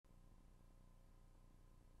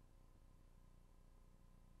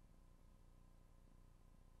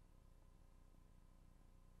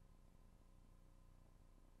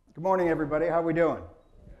Good morning, everybody. How are we doing?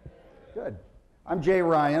 Good. I'm Jay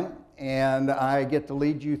Ryan, and I get to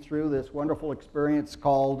lead you through this wonderful experience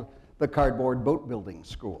called the Cardboard Boat Building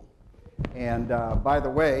School. And by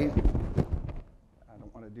the way, I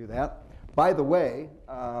don't want to do that. By the way,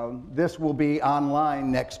 this will be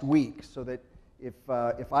online next week, so that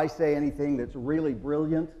if I say anything that's really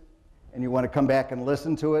brilliant and you want to come back and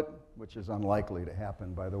listen to it, which is unlikely to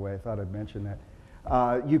happen, by the way, I thought I'd mention that,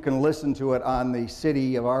 you can listen to it on the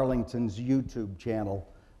City of Arlington's YouTube channel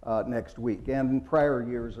next week, and prior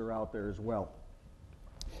years are out there as well.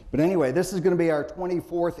 But anyway, this is going to be our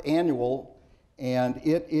 24th annual, and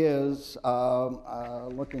it is,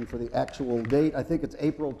 looking for the actual date, I think it's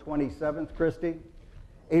April 27th, Christy?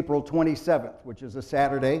 April 27th, which is a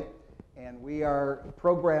Saturday, and we are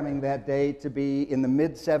programming that day to be in the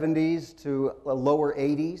mid-70s to lower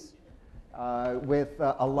 80s. With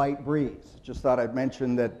a light breeze. Just thought I'd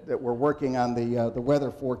mention that we're working on the weather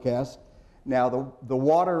forecast. Now, the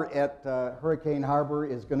water at Hurricane Harbor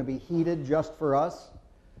is going to be heated just for us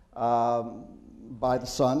by the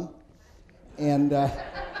sun. And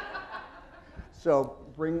so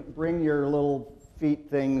bring your little feet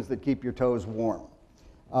things that keep your toes warm.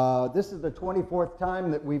 This is the 24th time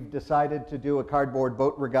that we've decided to do a cardboard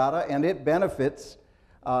boat regatta, and it benefits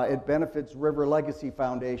River Legacy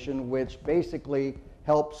Foundation, which basically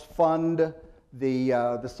helps fund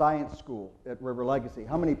the science school at River Legacy.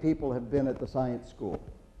 How many people have been at the science school?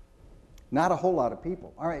 Not a whole lot of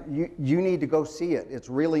people. All right, you need to go see it. It's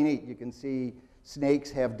really neat. You can see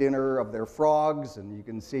snakes have dinner of their frogs, and you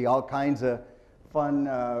can see all kinds of fun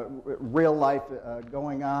real-life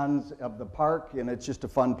going-ons of the park, and it's just a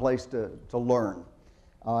fun place to learn.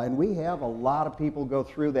 And we have a lot of people go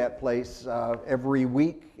through that place every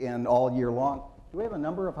week and all year long. Do we have a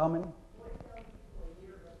number of how many?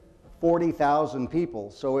 40,000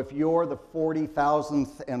 people. So if you're the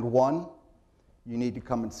 40,000th and one, you need to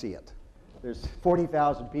come and see it. There's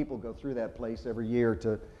 40,000 people go through that place every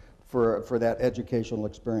year for that educational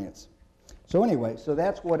experience. So anyway, so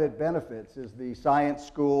that's what it benefits, is the science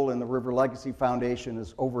school, and the River Legacy Foundation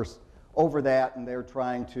is over that, and they're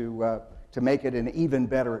trying to make it an even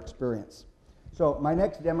better experience. So my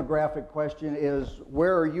next demographic question is,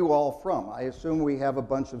 where are you all from? I assume we have a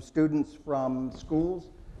bunch of students from schools.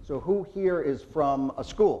 So who here is from a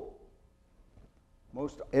school?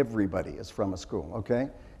 Most everybody is from a school, okay?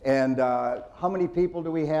 And how many people do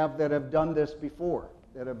we have that have done this before,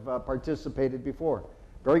 that have participated before?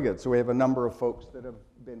 Very good. So we have a number of folks that have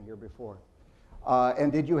been here before.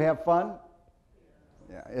 And did you have fun?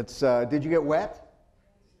 Yeah. It's. Did you get wet?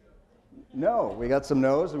 No, we got some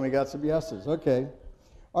no's and we got some yeses. Okay.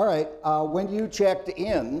 All right. When you checked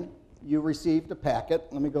in, you received a packet.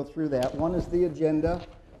 Let me go through that. One is the agenda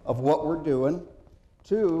of what we're doing.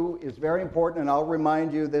 Two is very important, and I'll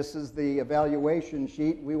remind you, this is the evaluation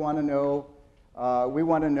sheet. We want to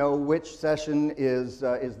know which session is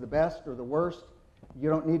the best or the worst. You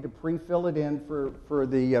don't need to pre-fill it in for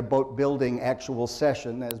the boat building actual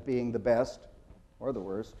session as being the best or the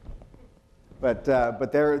worst. But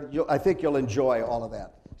I think you'll enjoy all of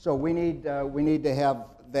that. So we need to have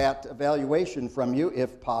that evaluation from you,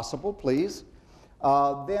 if possible, please.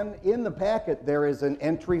 Then in the packet there is an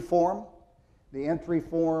entry form. The entry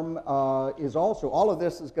form is also, all of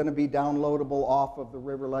this is going to be downloadable off of the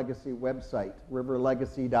River Legacy website,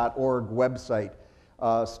 riverlegacy.org website,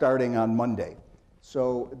 starting on Monday.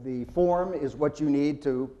 So the form is what you need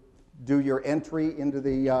to do your entry into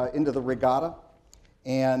the regatta.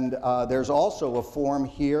 And there's also a form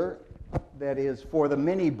here that is for the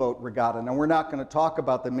mini boat regatta. Now, we're not going to talk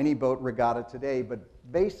about the mini boat regatta today, but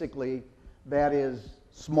basically that is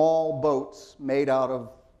small boats made out of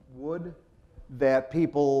wood that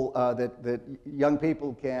that young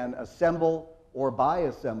people can assemble or buy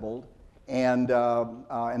assembled, and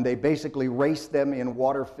they basically race them in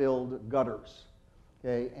water-filled gutters.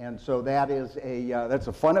 Okay, and so that's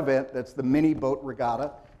a fun event. That's the mini boat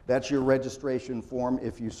regatta. That's your registration form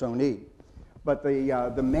if you so need. But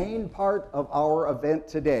the main part of our event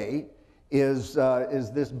today is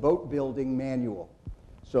this boat building manual.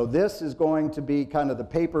 So this is going to be kind of the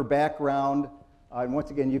paper background. And once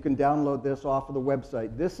again, you can download this off of the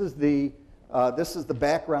website. This is the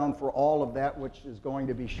background for all of that which is going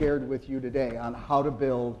to be shared with you today on how to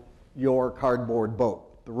build your cardboard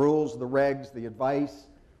boat. The rules, the regs, the advice,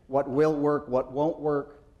 what will work, what won't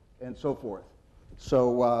work, and so forth.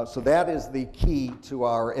 So that is the key to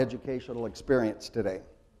our educational experience today.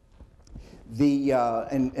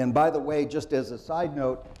 And by the way, just as a side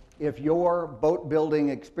note, if your boat building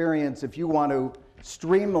experience, if you want to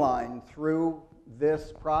streamline through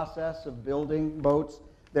this process of building boats,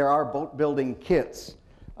 there are boat building kits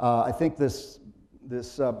I think this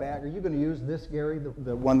bag, are you going to use this, Gary,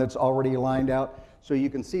 the one that's already lined out? So you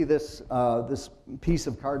can see this, this piece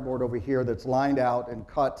of cardboard over here that's lined out and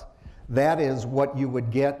cut. That is what you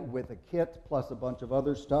would get with a kit plus a bunch of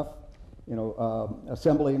other stuff, you know,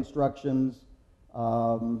 assembly instructions,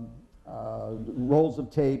 rolls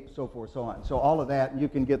of tape, so forth, so on. So all of that, you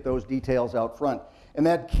can get those details out front. And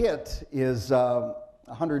that kit is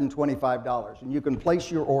 $125, and you can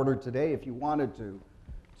place your order today if you wanted to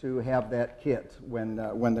have that kit when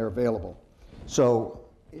they're available. So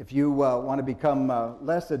if you want to become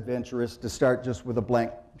less adventurous, to start just with a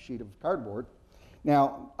blank sheet of cardboard.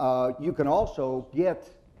 Now, you can also get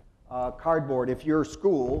cardboard. If your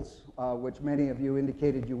schools, which many of you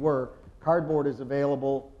indicated you were, cardboard is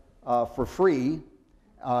available for free,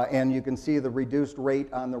 and you can see the reduced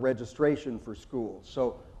rate on the registration for schools.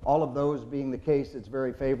 So all of those being the case, it's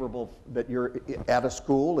very favorable that you're at a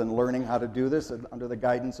school and learning how to do this under the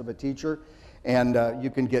guidance of a teacher. And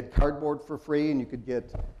you can get cardboard for free, and you can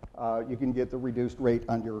get the reduced rate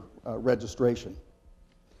on your registration.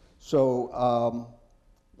 So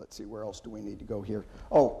let's see, where else do we need to go here?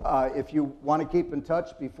 Oh, if you want to keep in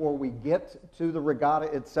touch before we get to the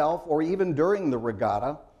regatta itself, or even during the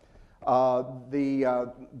regatta,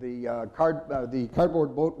 the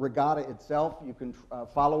Cardboard Boat Regatta itself, you can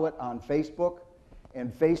follow it on Facebook.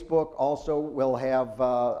 And Facebook also will have,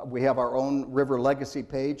 we have our own River Legacy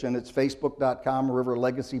page, and it's facebook.com, River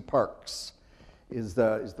Legacy Parks is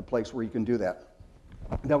the place where you can do that.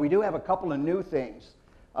 Now, we do have a couple of new things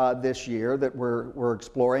this year that we're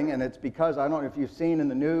exploring, and it's because, I don't know if you've seen in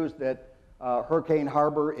the news that Hurricane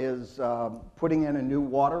Harbor is putting in a new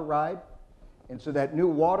water ride. And so that new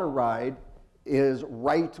water ride is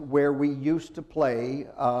right where we used to play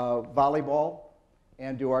volleyball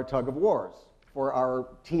and do our tug of wars for our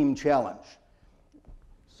team challenge.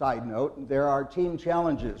 Side note, there are team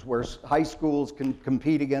challenges where high schools can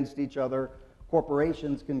compete against each other,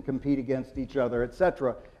 corporations can compete against each other,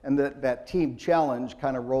 etc. And that team challenge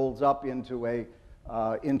kind of rolls up into a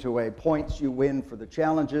points you win for the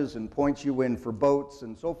challenges and points you win for boats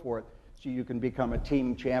and so forth, so you can become a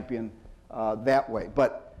team champion that way.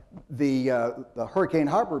 But the Hurricane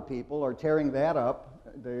Harbor people are tearing that up.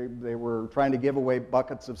 They were trying to give away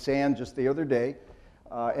buckets of sand just the other day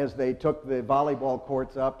as they took the volleyball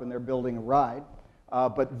courts up, and they're building a ride.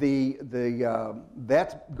 But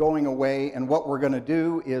that's going away, and what we're going to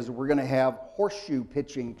do is we're going to have horseshoe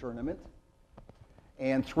pitching tournament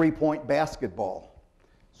and three-point basketball.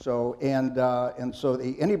 So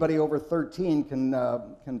anybody over 13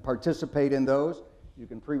 can participate in those. You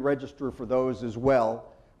can pre-register for those as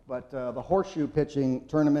well. But the horseshoe pitching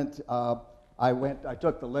tournament, I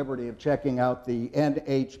took the liberty of checking out the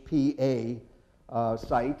NHPA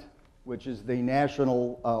site, which is the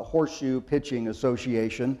National Horseshoe Pitching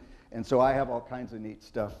Association. And so I have all kinds of neat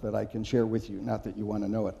stuff that I can share with you, not that you want to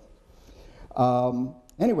know it.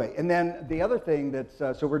 Anyway, and then the other thing that's,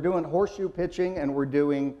 so we're doing horseshoe pitching and we're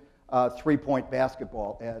doing three-point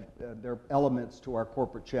basketball. They're elements to our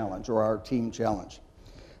corporate challenge or our team challenge.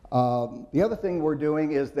 The other thing we're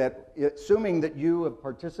doing is that, assuming that you have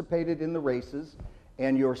participated in the races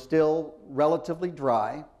and you're still relatively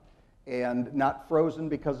dry and not frozen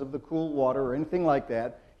because of the cool water or anything like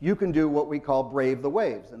that, you can do what we call Brave the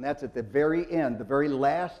Waves. And that's at the very end, the very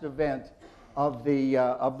last event of the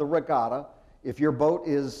regatta. If your boat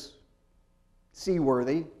is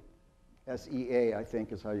seaworthy, S-E-A, I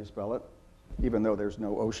think is how you spell it, even though there's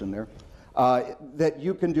no ocean there, that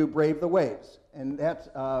you can do Brave the Waves. And that's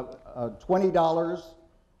 $20,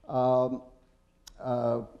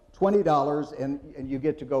 $20, and you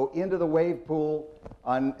get to go into the wave pool,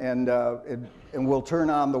 and we'll turn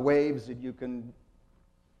on the waves, and you can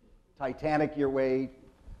Titanic your way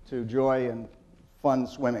to joy and fun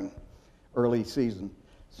swimming early season.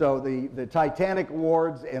 So the Titanic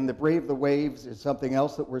Awards and the Brave the Waves is something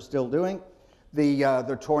else that we're still doing.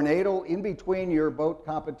 The tornado, in between your boat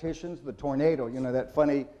competitions, the tornado, you know, that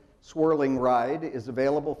funny swirling ride is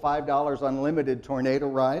available, $5 unlimited tornado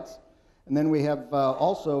rides. And then we have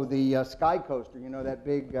also the Sky Coaster, you know, that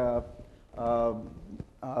big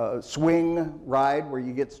swing ride where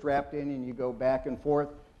you get strapped in and you go back and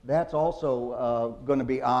forth. That's also going to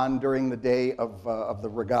be on during the day of the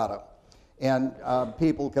regatta. And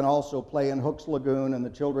people can also play in Hooks Lagoon in the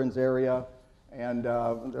children's area. And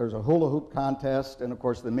there's a hula hoop contest. And, of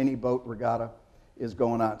course, the mini boat regatta is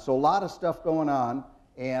going on. So a lot of stuff going on.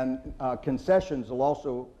 And concessions will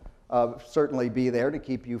also certainly be there to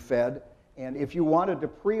keep you fed. And if you wanted to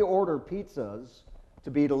pre-order pizzas to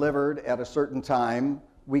be delivered at a certain time,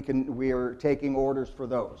 we are taking orders for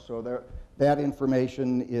those. So that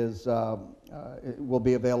information will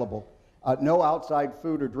be available. No outside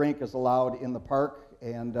food or drink is allowed in the park,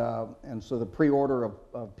 and so the pre-order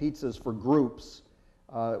of pizzas for groups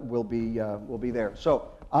will be there.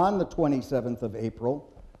 So on the 27th of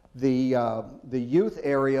April, the youth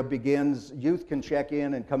area begins. Youth can check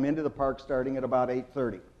in and come into the park starting at about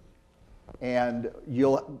 8:30. And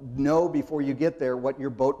you'll know before you get there what your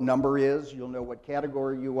boat number is. You'll know what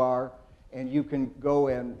category you are, and you can go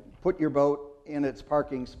and put your boat in its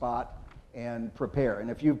parking spot and prepare. And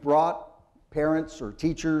if you've brought parents or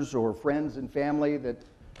teachers or friends and family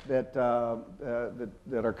that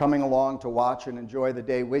are coming along to watch and enjoy the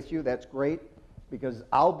day with you, that's great, because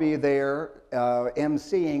I'll be there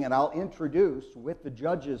emceeing, and I'll introduce, with the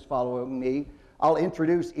judges following me, I'll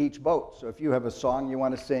introduce each boat. So if you have a song you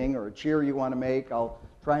want to sing or a cheer you want to make, I'll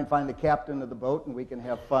try and find the captain of the boat, and we can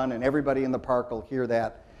have fun, and everybody in the park will hear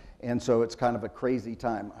that. And so it's kind of a crazy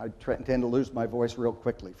time. I tend to lose my voice real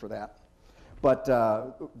quickly for that. But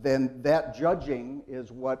then that judging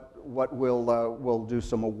is what we'll do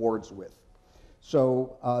some awards with.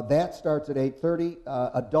 So that starts at 8:30.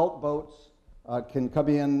 Adult boats can come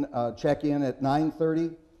in, check in at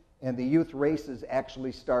 9:30, and the youth races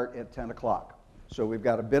actually start at 10 o'clock. So we've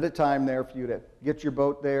got a bit of time there for you to get your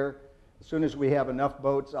boat there. As soon as we have enough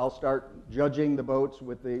boats, I'll start judging the boats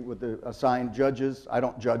with the assigned judges. I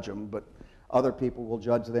don't judge them, but other people will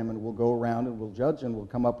judge them, and we'll go around and we'll judge, and we'll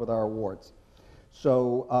come up with our awards.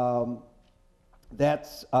 So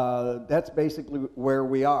that's basically where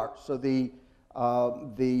we are. So we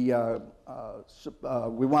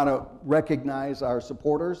want to recognize our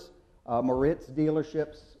supporters. Moritz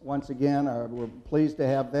Dealerships, once again, we're pleased to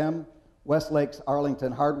have them. Westlake's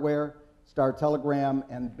Arlington Hardware, Star Telegram,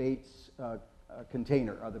 and Bates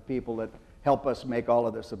Container are the people that help us make all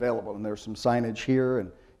of this available. And there's some signage here,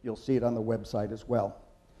 and you'll see it on the website as well.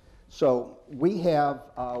 So we have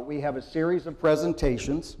a series of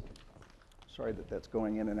presentations. Sorry that that's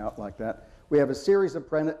going in and out like that. We have a series of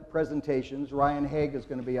presentations. Ryan Haig is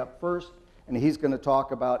going to be up first, and he's going to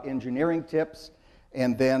talk about engineering tips.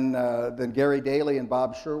 And then Gary Daly and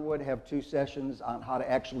Bob Sherwood have 2 sessions on how to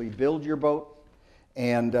actually build your boat.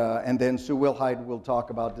 And then Sue Wilhide will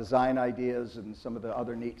talk about design ideas and some of the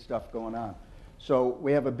other neat stuff going on. So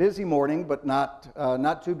we have a busy morning, but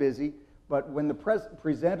not too busy. But when the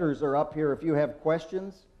presenters are up here, if you have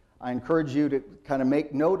questions, I encourage you to kind of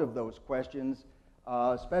make note of those questions,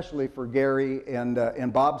 especially for Gary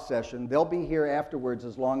and Bob's session. They'll be here afterwards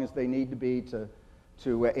as long as they need to be to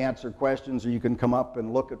answer questions, or you can come up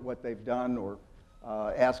and look at what they've done or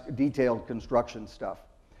ask detailed construction stuff.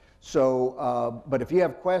 So, but if you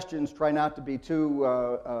have questions, try not to be too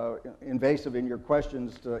invasive in your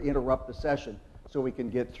questions to interrupt the session so we can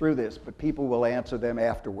get through this, but people will answer them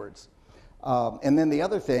afterwards. And then the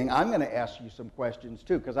other thing, I'm going to ask you some questions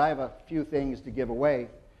too, because I have a few things to give away.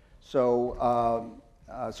 So,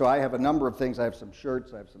 so I have a number of things. I have some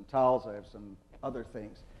shirts, I have some towels, I have some other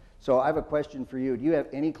things. So I have a question for you. Do you have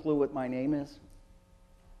any clue what my name is?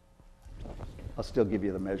 I'll still give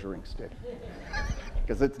you the measuring stick,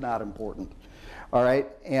 because it's not important. All right,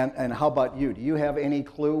 and how about you? Do you have any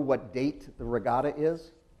clue what date the regatta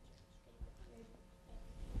is?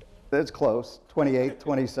 That's close, 28th,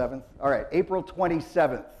 27th. All right, April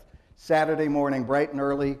 27th, Saturday morning, bright and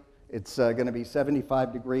early. It's going to be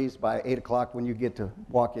 75 degrees by 8 o'clock when you get to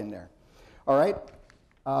walk in there. All right,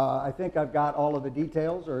 I think I've got all of the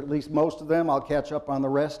details, or at least most of them. I'll catch up on the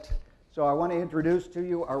rest. So I want to introduce to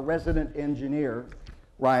you our resident engineer,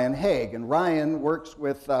 Ryan Haig. And Ryan works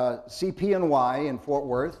with CP&Y in Fort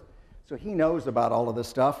Worth, so he knows about all of this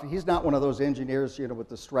stuff. He's not one of those engineers, you know, with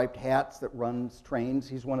the striped hats that runs trains.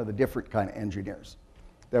 He's one of the different kind of engineers.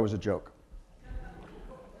 That was a joke.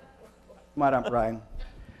 Come on up, Ryan.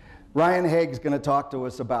 Ryan Haig is going to talk to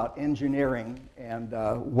us about engineering and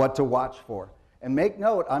what to watch for. And make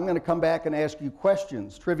note, I'm going to come back and ask you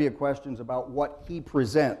questions, trivia questions about what he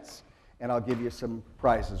presents, and I'll give you some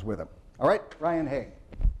prizes with him. All right, Ryan Haig.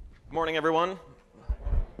 Good morning, everyone.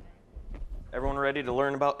 Everyone ready to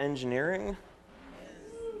learn about engineering?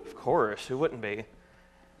 Of course, who wouldn't be?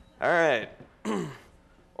 All right.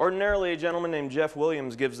 Ordinarily, a gentleman named Jeff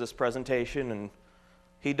Williams gives this presentation, and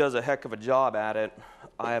he does a heck of a job at it.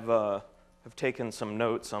 I've taken some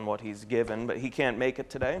notes on what he's given, but he can't make it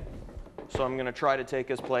today, so I'm going to try to take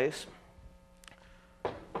his place.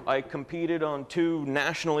 I competed on 2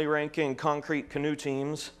 nationally ranking concrete canoe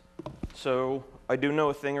teams, so I do know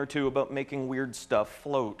a thing or two about making weird stuff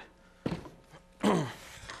float.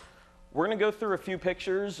 We're going to go through a few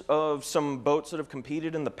pictures of some boats that have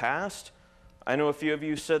competed in the past. I know a few of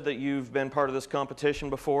you said that you've been part of this competition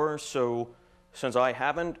before, so Since I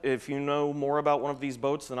haven't, if you know more about one of these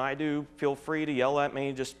boats than I do, feel free to yell at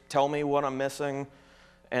me. Just tell me what I'm missing,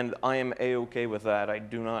 and I am A-okay with that. I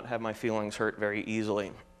do not have my feelings hurt very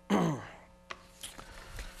easily.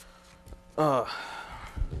 All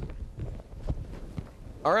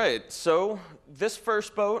right, so this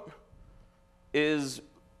first boat has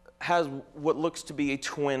what looks to be a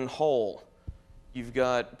twin hull. You've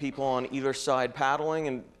got people on either side paddling,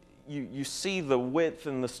 and you see the width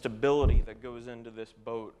and the stability that goes into this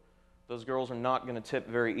boat. Those girls are not going to tip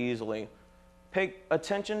very easily. Pay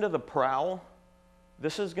attention to the prow.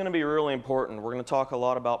 This is going to be really important. We're going to talk a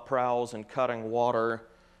lot about prows and cutting water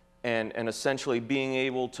and essentially being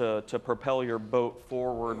able to propel your boat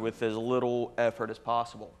forward with as little effort as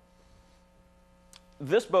possible.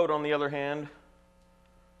 This boat, on the other hand,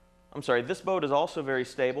 this boat is also very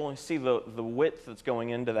stable. You see the width that's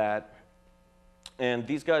going into that. And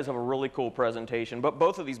these guys have a really cool presentation, but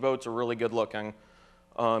both of these boats are really good looking.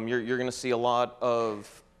 You're going to see a lot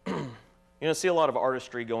of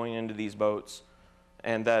artistry going into these boats,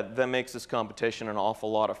 and that makes this competition an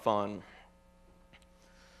awful lot of fun.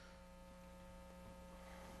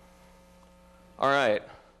 All right,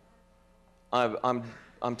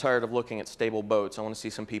 I'm tired of looking at stable boats. I want to see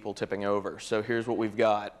some people tipping over. So here's what we've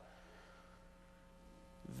got.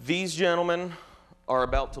 These gentlemen are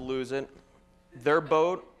about to lose it. Their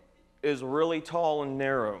boat is really tall and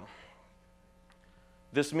narrow.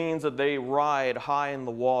 This means that they ride high in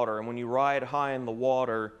the water, and when you ride high in the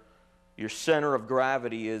water, your center of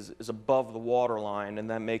gravity is above the water line, and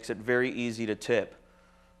that makes it very easy to tip.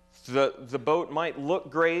 The boat might look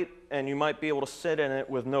great, and you might be able to sit in it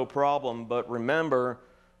with no problem, but remember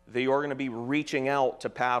that you're going to be reaching out to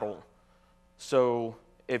paddle. So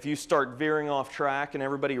if you start veering off track and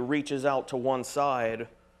everybody reaches out to one side,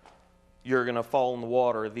 you're going to fall in the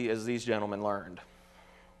water, as these gentlemen learned.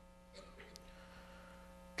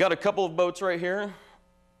 Got a couple of boats right here.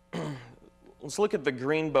 Let's look at the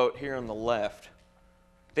green boat here on the left.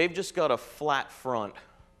 They've just got a flat front.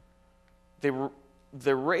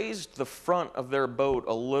 They raised the front of their boat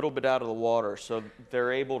a little bit out of the water, so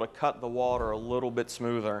they're able to cut the water a little bit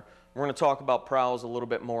smoother. We're going to talk about prows a little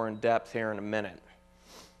bit more in depth here in a minute.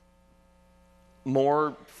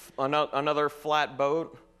 Another flat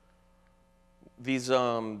boat. These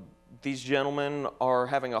gentlemen are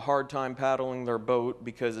having a hard time paddling their boat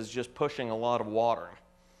because it's just pushing a lot of water.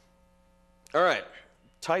 All right,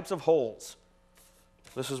 types of holes.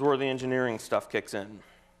 This is where the engineering stuff kicks in.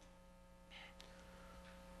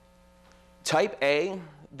 Type A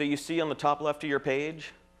that you see on the top left of your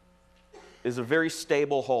page is a very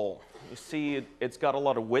stable hole. You see it's got a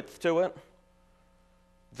lot of width to it.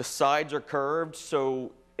 The sides are curved,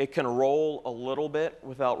 so it can roll a little bit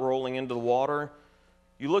without rolling into the water.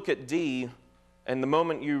 You look at D, and the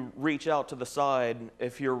moment you reach out to the side,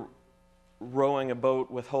 if you're rowing a boat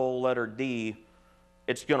with hole letter D,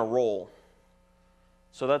 it's going to roll.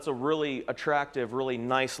 So that's a really attractive, really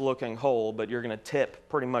nice looking hole, but you're going to tip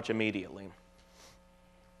pretty much immediately.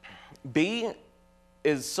 B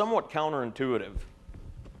is somewhat counterintuitive.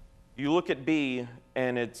 You look at B,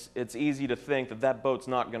 and it's easy to think that that boat's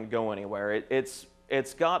not going to go anywhere.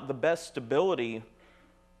 It's got the best stability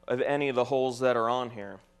of any of the holes that are on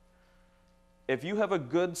here. If you have a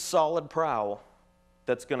good solid prow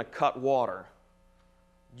that's going to cut water,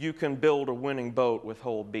 you can build a winning boat with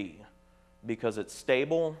hole B because it's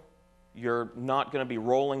stable. You're not going to be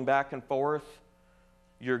rolling back and forth.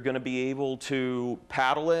 You're going to be able to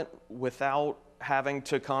paddle it without having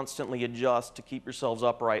to constantly adjust to keep yourselves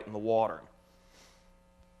upright in the water.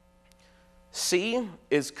 C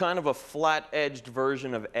is kind of a flat-edged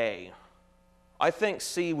version of A. I think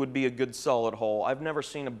C would be a good solid hull. I've never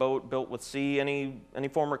seen a boat built with C. Any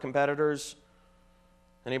former competitors?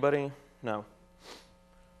 Anybody? No.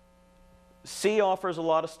 C offers a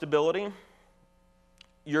lot of stability.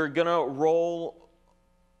 You're going to roll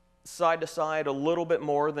side to side a little bit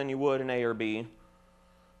more than you would in A or B.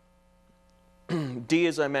 D,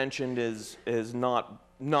 as I mentioned, is not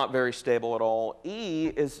very stable at all.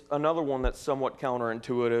 E is another one that's somewhat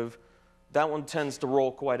counterintuitive. That one tends to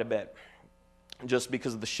roll quite a bit, just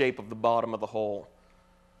because of the shape of the bottom of the hole.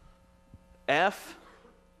 F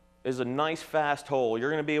is a nice fast hole. You're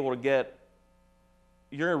really going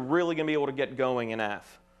to be able to get going in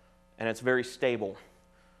F, and it's very stable.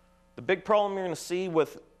 The big problem you're going to see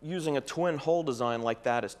with using a twin hull design like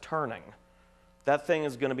that is turning. That thing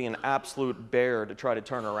is going to be an absolute bear to try to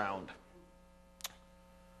turn around.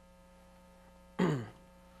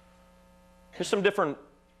 Here's some different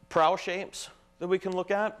prow shapes that we can look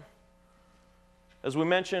at. As we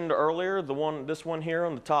mentioned earlier, this one here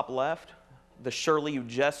on the top left, the Shirley You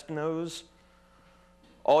Jest nose,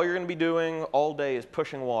 all you're going to be doing all day is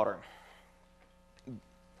pushing water.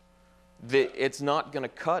 It's not going to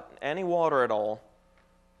cut any water at all,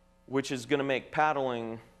 which is going to make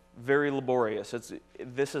paddling very laborious.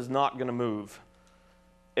 This is not going to move.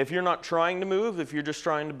 If you're not trying to move, if you're just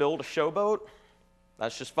trying to build a showboat,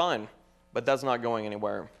 that's just fine, but that's not going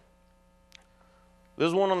anywhere.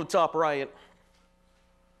 There's one on the top right.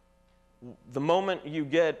 The moment you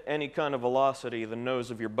get any kind of velocity, the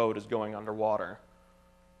nose of your boat is going underwater,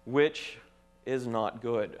 which is not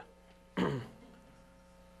good.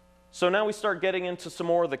 So now we start getting into some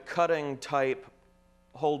more of the cutting type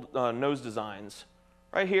nose designs.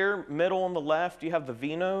 Right here, middle on the left, you have the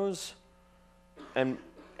V-nose. And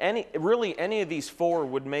really any of these four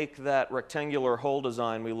would make that rectangular hull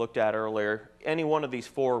design we looked at earlier. Any one of these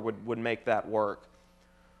four would make that work.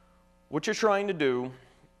 What you're trying to do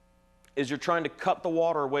is you're trying to cut the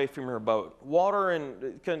water away from your boat. Water,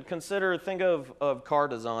 and think of car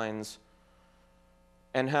designs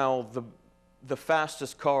and how the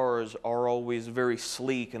fastest cars are always very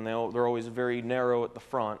sleek and they're always very narrow at the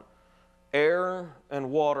front. Air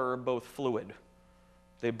and water are both fluid.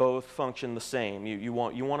 They both function the same. You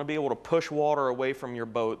want to be able to push water away from your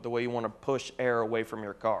boat the way you want to push air away from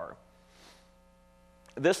your car.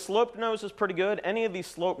 This sloped nose is pretty good. Any of these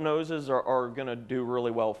sloped noses are going to do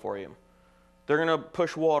really well for you. They're going to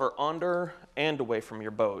push water under and away from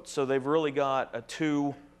your boat. So they've really got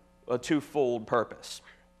a twofold purpose.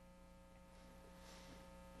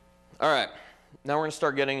 All right, now we're going to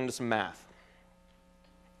start getting into some math.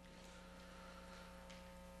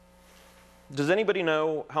 Does anybody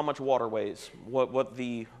know how much water weighs? What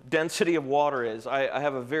the density of water is? I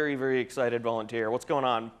have a very, very excited volunteer. What's going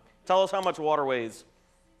on? Tell us how much water weighs. 60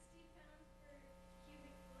 pounds per cubic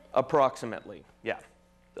foot? Approximately, yeah.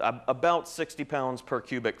 About 60 pounds per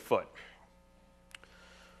cubic foot.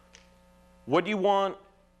 What you want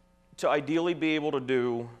to ideally be able to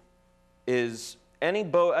do is any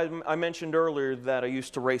boat, I mentioned earlier that I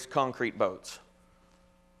used to race concrete boats,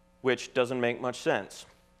 which doesn't make much sense.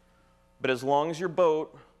 But as long as your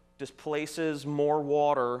boat displaces more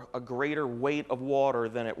water, a greater weight of water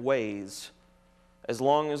than it weighs, as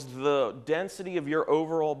long as the density of your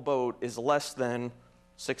overall boat is less than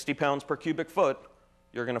 60 pounds per cubic foot,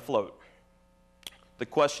 you're going to float. The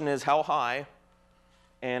question is how high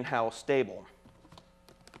and how stable.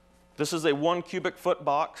 This is a 1 cubic foot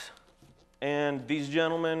box, and these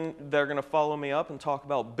gentlemen that are going to follow me up and talk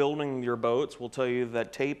about building your boats will tell you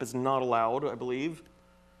that tape is not allowed, I believe.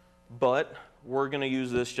 But we're going to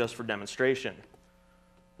use this just for demonstration.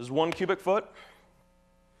 This is 1 cubic foot.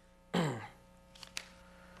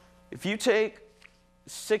 If you take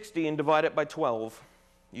 60 and divide it by 12,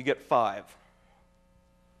 you get 5.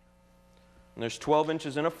 And there's 12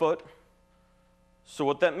 inches in a foot. So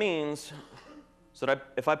what that means is that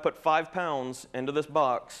if I put 5 pounds into this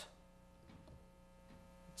box,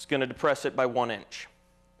 it's going to depress it by 1 inch.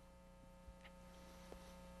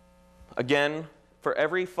 Again, for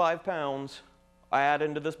every 5 pounds I add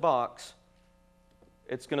into this box,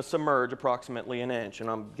 it's going to submerge approximately 1 inch. And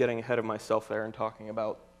I'm getting ahead of myself there and talking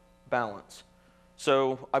about balance.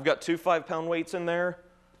 So I've got 2 5-pound weights in there.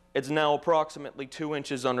 It's now approximately 2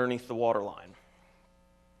 inches underneath the water line.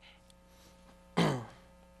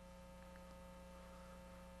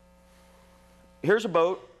 Here's a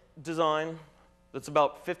boat design that's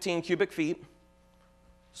about 15 cubic feet.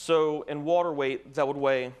 So in water weight, that would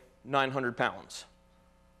weigh 900 pounds.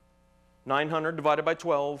 900 divided by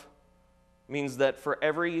 12 means that for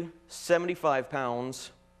every 75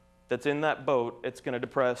 pounds that's in that boat, it's going to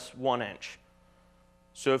depress 1 inch.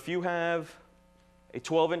 So if you have a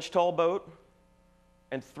 12-inch tall boat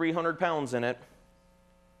and 300 pounds in it,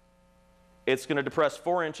 it's going to depress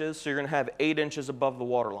 4 inches, so you're going to have 8 inches above the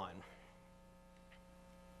water line.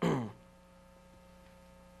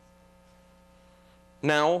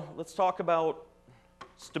 Now, let's talk about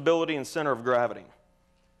stability and center of gravity.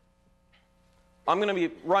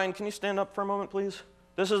 Ryan, can you stand up for a moment, please?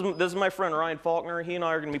 This is my friend Ryan Faulkner. He and I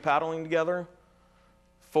are going to be paddling together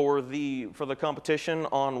for the competition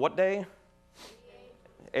on what day?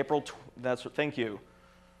 April. Thank you.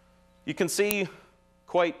 You can see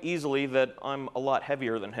quite easily that I'm a lot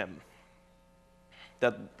heavier than him.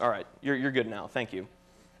 All right, you're good now. Thank you.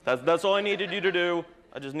 That's all I needed you to do.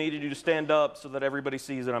 I just needed you to stand up so that everybody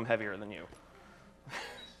sees that I'm heavier than you.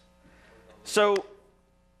 So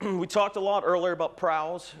we talked a lot earlier about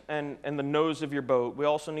prows and the nose of your boat. We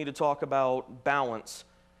also need to talk about balance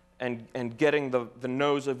and getting the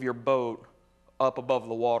nose of your boat up above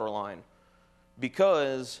the water line.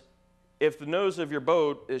 Because if the nose of your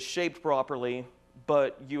boat is shaped properly,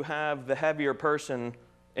 but you have the heavier person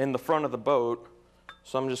in the front of the boat,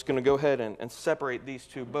 So I'm just going to go ahead and separate these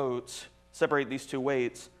two boats, separate these two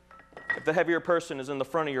weights. If the heavier person is in the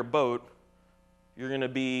front of your boat, you're going to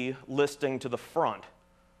be listing to the front,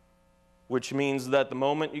 which means that the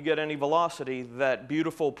moment you get any velocity, that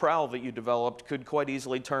beautiful prow that you developed could quite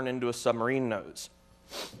easily turn into a submarine nose.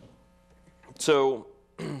 So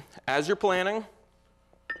as you're planning,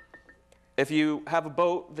 if you have a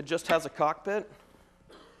boat that just has a cockpit,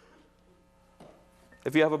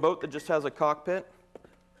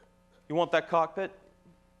 you want that cockpit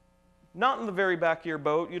not in the very back of your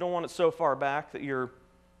boat. You don't want it so far back that your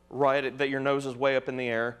nose is way up in the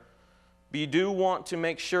air. But you do want to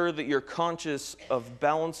make sure that you're conscious of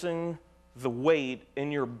balancing the weight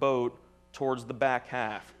in your boat towards the back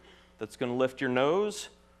half. That's going to lift your nose,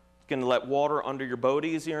 it's going to let water under your boat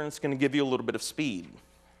easier, and it's going to give you a little bit of speed.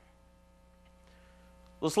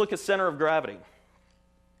 Let's look at center of gravity.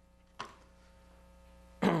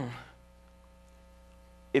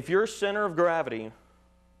 If your center of gravity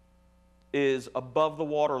is above the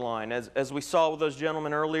waterline, as we saw with those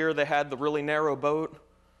gentlemen earlier, they had the really narrow boat.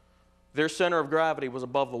 Their center of gravity was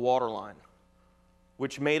above the waterline,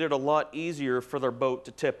 which made it a lot easier for their boat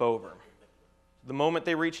to tip over. The moment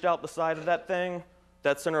they reached out the side of that thing,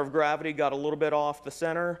 that center of gravity got a little bit off the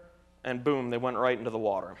center, and boom, they went right into the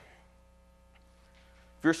water.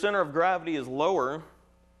 If your center of gravity is lower,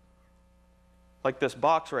 like this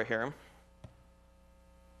box right here,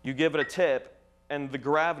 you give it a tip, and the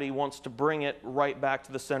gravity wants to bring it right back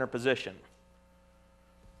to the center position.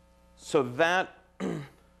 So that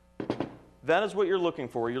is what you're looking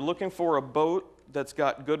for. You're looking for a boat that's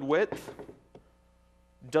got good width,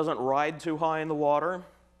 doesn't ride too high in the water.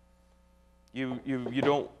 You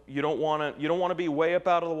don't want to be way up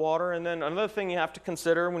out of the water. And then another thing you have to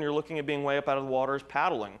consider when you're looking at being way up out of the water is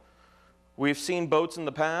paddling. We've seen boats in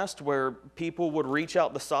the past where people would reach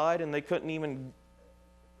out the side and they couldn't even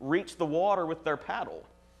reach the water with their paddle.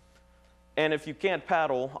 And if you can't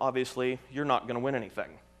paddle, obviously, you're not going to win anything,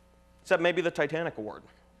 except maybe the Titanic award.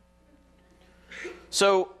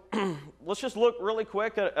 So let's just look really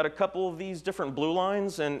quick at a couple of these different blue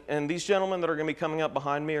lines. And these gentlemen that are going to be coming up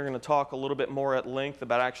behind me are going to talk a little bit more at length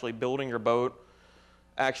about actually building your boat,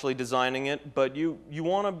 actually designing it. But you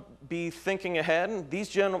want to be thinking ahead.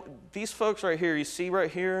 These folks right here, you see right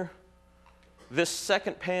here, this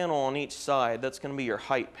second panel on each side, that's going to be your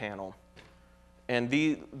height panel. And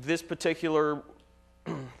this particular,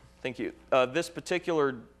 thank you, this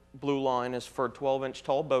particular blue line is for a 12-inch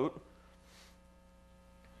tall boat.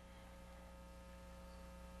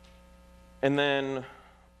 And then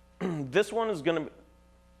this one is going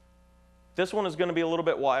to be a little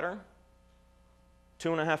bit wider,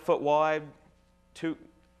 2.5 foot wide, 2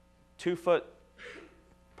 foot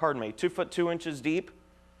 2 inches deep.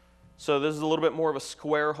 So this is a little bit more of a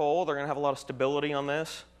square hull. They're going to have a lot of stability on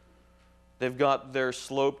this. They've got their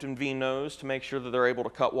sloped and V nose to make sure that they're able to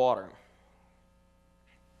cut water.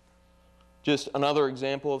 Just another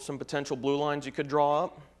example of some potential blue lines you could draw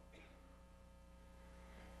up.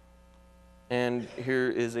 And here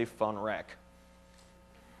is a fun wreck.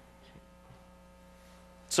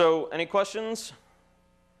 So, any questions?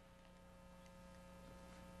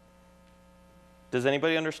 Does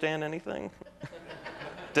anybody understand anything?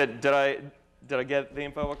 Did I get the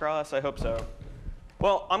info across? I hope so.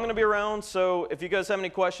 Well, I'm going to be around, so if you guys have any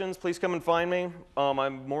questions, please come and find me.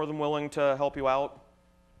 I'm more than willing to help you out.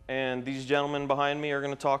 And these gentlemen behind me are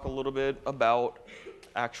going to talk a little bit about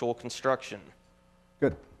actual construction.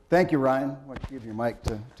 Good. Thank you, Ryan. I'd like to give your mic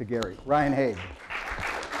to Gary. Ryan Haig.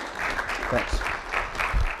 Thanks.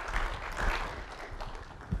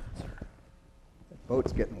 That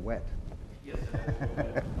boat's getting wet. Yes.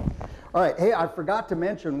 All right. Hey, I forgot to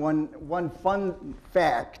mention one fun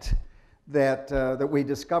fact that we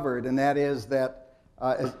discovered, and that is that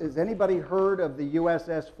has anybody heard of the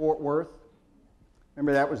USS Fort Worth?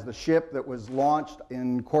 Remember, that was the ship that was launched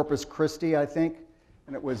in Corpus Christi, I think,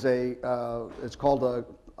 and it was it's called a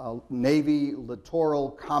Navy littoral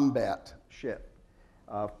combat ship.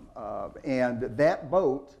 And that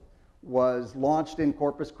boat was launched in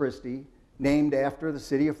Corpus Christi, named after the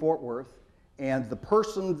city of Fort Worth. And the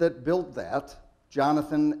person that built that,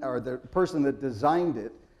 the person that designed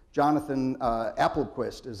it, Jonathan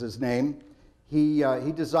Applequist is his name. He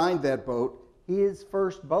designed that boat. His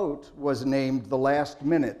first boat was named The Last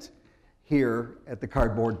Minute here at the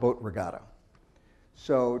Cardboard Boat Regatta.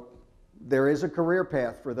 So there is a career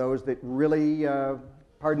path for those that really,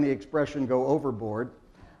 pardon the expression, go overboard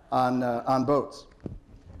on boats.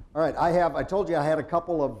 All right, I told you I had a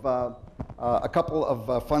couple of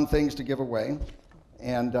fun things to give away,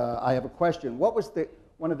 and I have a question. What was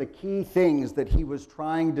one of the key things that he was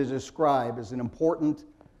trying to describe as an important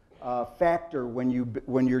factor when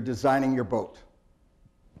you're designing your boat?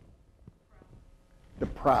 The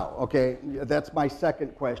prow. Okay, that's my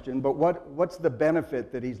second question. But what's the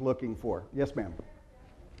benefit that he's looking for? Yes, ma'am.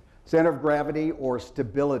 Center of gravity or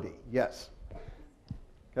stability? Yes.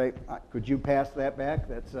 Okay, could you pass that back?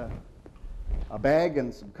 That's a bag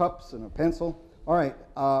and some cups and a pencil. All right,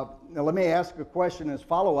 now let me ask a question as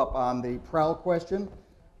follow-up on the prow question.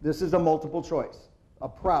 This is a multiple choice. A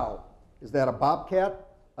prow, is that a bobcat,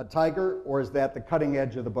 a tiger, or is that the cutting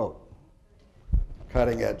edge of the boat?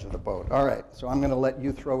 Cutting edge of the boat. All right, so I'm going to let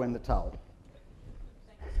you throw in the towel.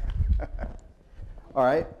 All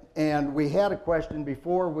right, and we had a question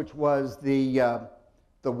before, which was the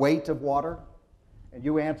weight of water, and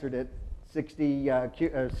you answered it, 60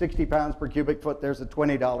 pounds per cubic foot. There's a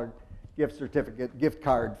 $20 gift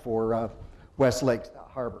card for Westlake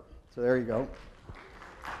Harbor. So there you go.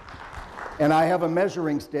 And I have a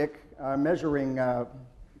measuring stick, measuring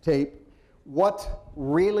tape. What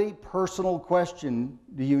really personal question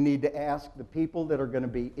do you need to ask the people that are going to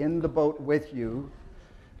be in the boat with you?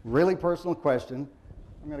 Really personal question.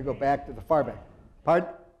 I'm going to go back to the far back. Pardon?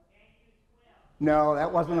 No,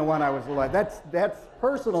 that wasn't the one I was like. That's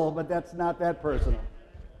personal, but that's not that personal.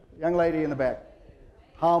 Young lady in the back.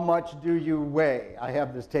 How much do you weigh? I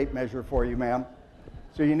have this tape measure for you, ma'am.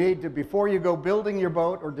 So you need to, before you go building your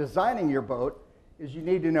boat or designing your boat, is you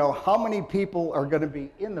need to know how many people are going to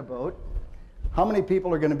be in the boat, how many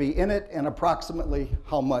people are going to be in it, and approximately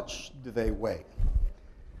how much do they weigh.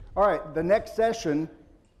 All right, the next session,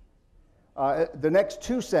 the next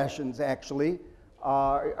two sessions actually,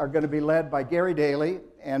 are going to be led by Gary Daly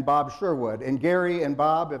and Bob Sherwood. And Gary and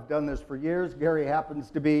Bob have done this for years. Gary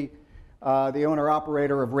happens to be the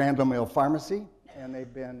owner-operator of Randall Mill Pharmacy, and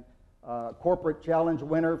they've been corporate challenge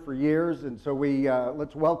winner for years. And so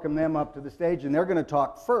let's welcome them up to the stage. And they're going to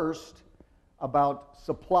talk first about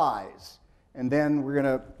supplies. And then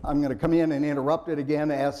I'm going to come in and interrupt it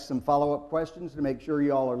again, ask some follow-up questions to make sure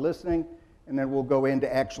you all are listening, and then we'll go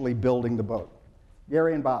into actually building the boat.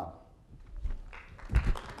 Gary and Bob.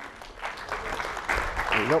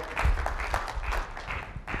 There you go.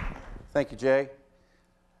 Thank you, Jay.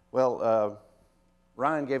 Well,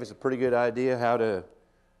 Ryan gave us a pretty good idea how to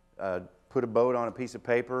put a boat on a piece of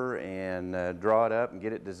paper and draw it up and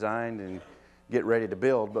get it designed and get ready to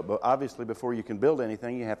build. But obviously, before you can build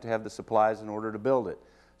anything, you have to have the supplies in order to build it.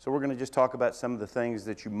 So we're going to just talk about some of the things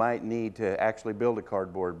that you might need to actually build a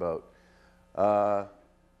cardboard boat.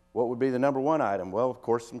 What would be the number one item? Well, of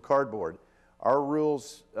course, some cardboard. Our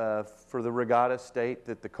rules for the regatta state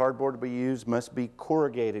that the cardboard we use must be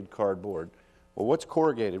corrugated cardboard. Well, what's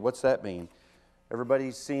corrugated? What's that mean?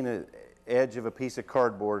 Everybody's seen an edge of a piece of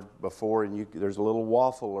cardboard before, and there's a little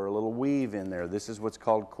waffle or a little weave in there. This is what's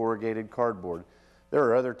called corrugated cardboard. There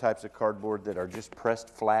are other types of cardboard that are just pressed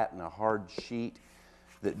flat in a hard sheet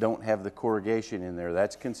that don't have the corrugation in there.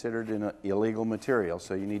 That's considered an illegal material,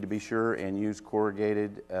 so you need to be sure and use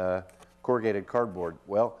corrugated cardboard.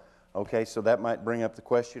 Well, okay, so that might bring up the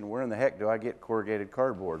question, where in the heck do I get corrugated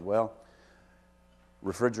cardboard? Well,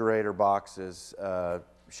 refrigerator boxes,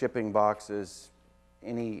 shipping boxes,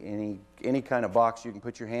 any kind of box you can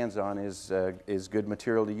put your hands on is good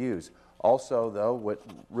material to use. Also, though, what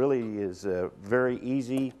really is very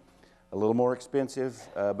easy, a little more expensive,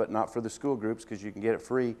 but not for the school groups because you can get it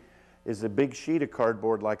free, is a big sheet of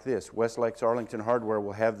cardboard like this. Westlake's Arlington Hardware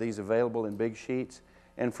will have these available in big sheets,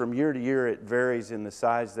 and from year to year it varies in the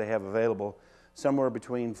size they have available, somewhere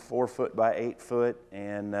between 4 foot by 8 foot,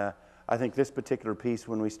 and I think this particular piece,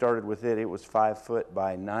 when we started with it, it was 5 foot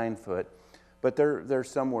by 9 foot. But they're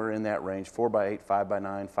somewhere in that range, 4 by 8, 5 by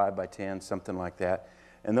 9, 5 by 10, something like that.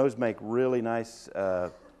 And those make really nice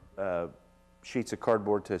sheets of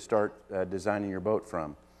cardboard to start designing your boat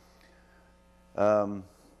from. Now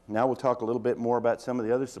we'll talk a little bit more about some of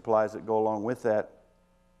the other supplies that go along with that.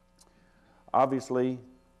 Obviously,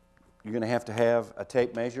 you're going to have a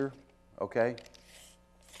tape measure, okay?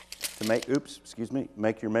 To make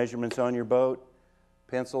your measurements on your boat,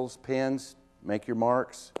 pencils, pens, make your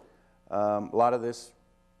marks. A lot of this,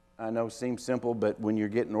 I know, seems simple, but when you're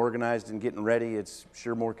getting organized and getting ready, it's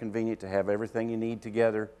sure more convenient to have everything you need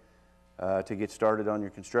together to get started on your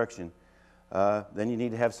construction. Then you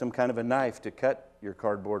need to have some kind of a knife to cut your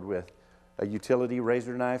cardboard with. A utility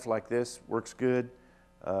razor knife like this works good.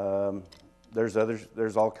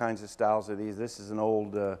 There's all kinds of styles of these. This is an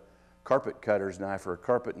old carpet cutter's knife or a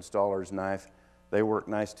carpet installer's knife. They work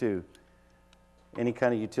nice too. Any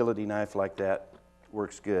kind of utility knife like that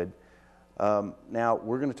works good. Now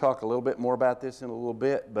we're going to talk a little bit more about this in a little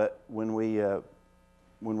bit, but when we're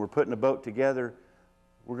putting a boat together,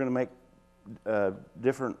 we're going to make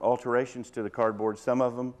different alterations to the cardboard. Some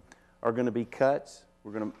of them are going to be cuts.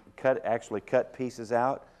 We're going to actually cut pieces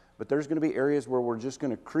out. But there's going to be areas where we're just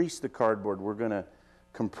going to crease the cardboard. We're going to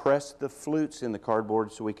compress the flutes in the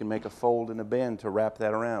cardboard so we can make a fold and a bend to wrap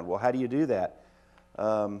that around. Well, how do you do that?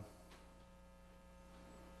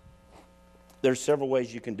 There's several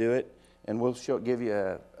ways you can do it, and we'll give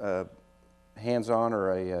you a hands-on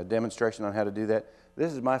or a demonstration on how to do that.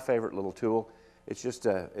 This is my favorite little tool. It's just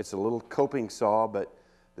it's a little coping saw, but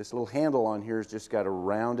this little handle on here has just got a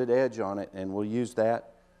rounded edge on it, and we'll use that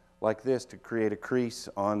like this to create a crease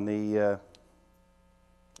on the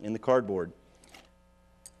in the cardboard.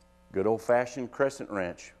 Good old-fashioned crescent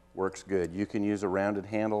wrench works good. You can use a rounded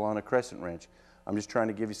handle on a crescent wrench. I'm just trying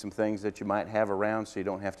to give you some things that you might have around so you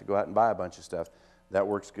don't have to go out and buy a bunch of stuff. That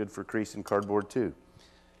works good for creasing cardboard too.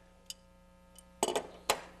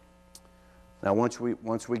 Now once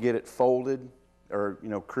we get it folded or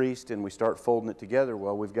creased and we start folding it together,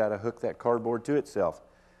 well, we've got to hook that cardboard to itself.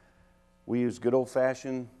 We use good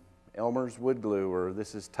old-fashioned Elmer's wood glue, or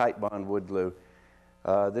this is Titebond wood glue.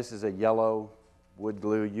 This is a yellow wood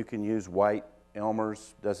glue. You can use white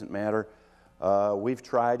Elmer's, doesn't matter. We've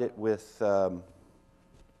tried it with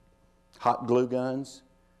hot glue guns.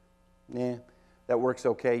 Yeah, that works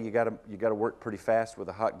okay. You got to work pretty fast with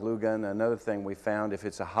a hot glue gun. Another thing we found, if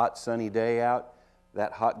it's a hot sunny day out,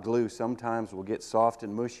 that hot glue sometimes will get soft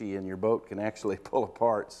and mushy and your boat can actually pull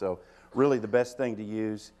apart. So really the best thing to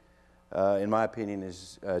use, in my opinion,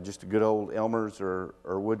 is just a good old Elmer's or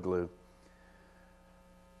wood glue.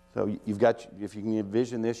 So you've got, if you can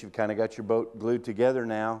envision this, you've kind of got your boat glued together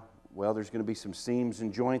now. Well, there's going to be some seams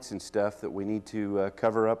and joints and stuff that we need to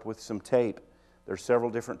cover up with some tape. There's several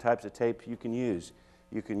different types of tape you can use.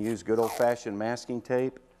 You can use good old-fashioned masking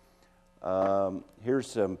tape.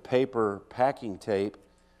 Here's some paper packing tape,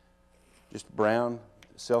 just brown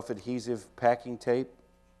self-adhesive packing tape,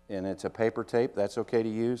 and it's a paper tape. That's okay to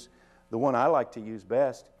use. The one I like to use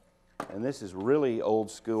best, and this is really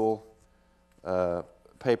old school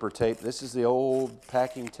paper tape. This is the old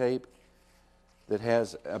packing tape that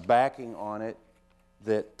has a backing on it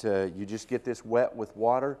that you just get this wet with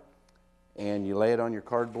water and you lay it on your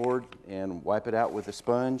cardboard and wipe it out with a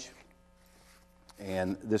sponge,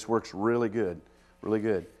 and this works really good, really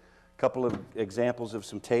good. A couple of examples of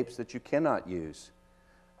some tapes that you cannot use.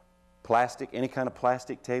 Plastic, any kind of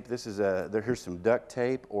plastic tape. This is here's some duct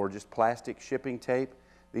tape or just plastic shipping tape.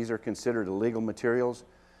 These are considered illegal materials.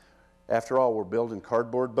 After all, we're building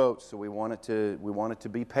cardboard boats, so we want it to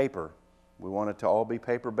be paper. We want it to all be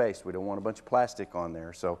paper-based. We don't want a bunch of plastic on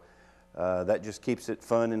there. So that just keeps it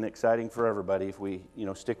fun and exciting for everybody if we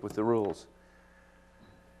stick with the rules.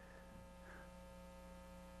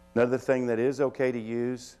 Another thing that is okay to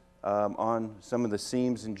use on some of the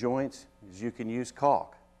seams and joints is you can use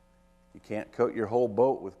caulk. You can't coat your whole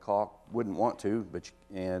boat with caulk. Wouldn't want to,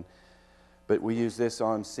 but we use this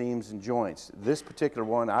on seams and joints. This particular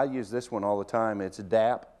one, I use this one all the time. It's a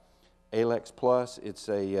DAP, Alex Plus. It's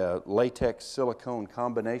a latex silicone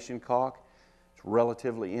combination caulk. It's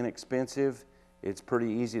relatively inexpensive. It's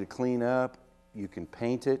pretty easy to clean up. You can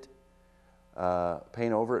paint it,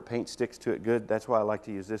 paint over it. Paint sticks to it good. That's why I like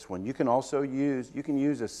to use this one. You can also use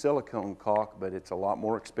a silicone caulk, but it's a lot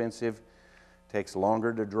more expensive. Takes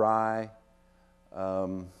longer to dry.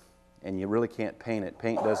 And you really can't paint it.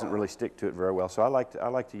 Paint doesn't really stick to it very well. So I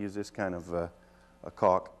like to use this kind of a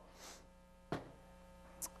caulk.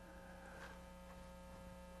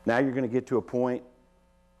 Now you're going to get to a point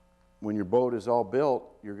when your boat is all built,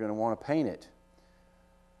 you're going to want to paint it.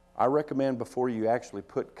 I recommend before you actually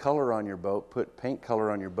put color on your boat, put paint color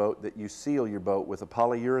on your boat, that you seal your boat with a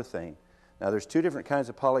polyurethane. Now there's two different kinds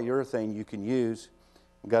of polyurethane you can use.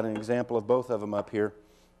 I've got an example of both of them up here.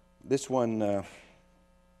 This one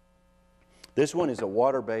is a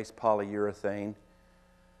water-based polyurethane,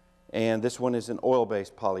 and this one is an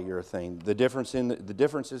oil-based polyurethane. The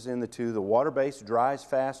differences in the two: the water-based dries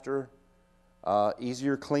faster,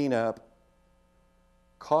 easier cleanup,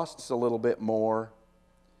 costs a little bit more,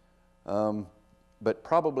 but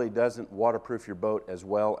probably doesn't waterproof your boat as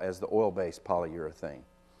well as the oil-based polyurethane.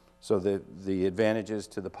 So the advantages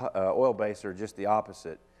to the oil-based are just the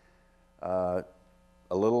opposite. A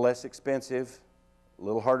little less expensive, a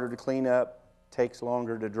little harder to clean up, takes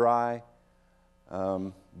longer to dry,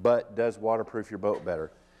 but does waterproof your boat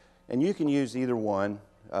better. And you can use either one.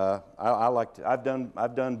 I've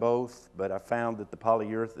done both, but I found that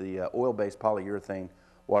the oil-based polyurethane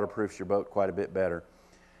waterproofs your boat quite a bit better.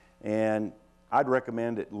 And I'd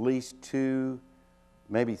recommend at least 2,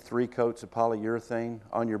 maybe 3 coats of polyurethane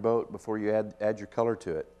on your boat before you add your color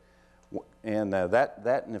to it. And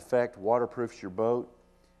that in effect waterproofs your boat.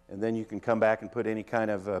 and then you can come back and put any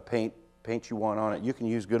kind of paint you want on it. You can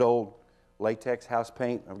use good old latex house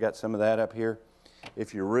paint. I've got some of that up here.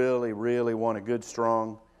 If you really, really want a good,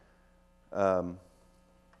 strong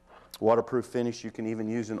waterproof finish, you can even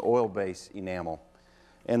use an oil-based enamel.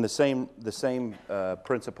 And the same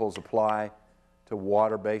principles apply to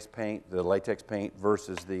water-based paint, the latex paint,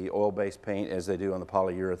 versus the oil-based paint as they do on the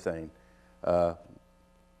polyurethane.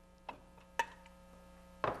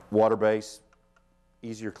 Water-based,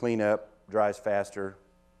 easier cleanup, dries faster,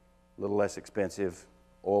 a little less expensive.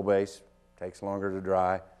 Oil-based, takes longer to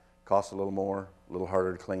dry, costs a little more, a little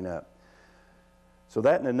harder to clean up. So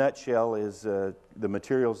that in a nutshell is the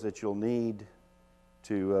materials that you'll need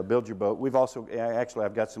to build your boat. We've also, actually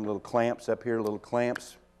I've got some little clamps up here, little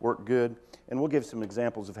clamps work good. And we'll give some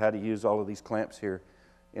examples of how to use all of these clamps here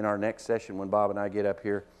in our next session when Bob and I get up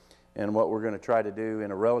here. And what we're going to try to do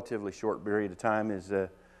in a relatively short period of time is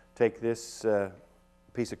take this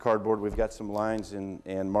piece of cardboard we've got some lines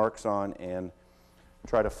and marks on and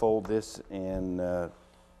try to fold this and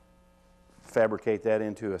fabricate that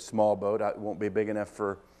into a small boat. It won't be big enough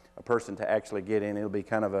for a person to actually get in. It'll be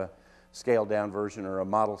kind of a scaled down version or a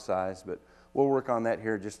model size, but we'll work on that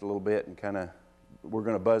here just a little bit and kind of, we're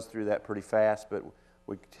going to buzz through that pretty fast, but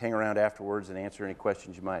we can hang around afterwards and answer any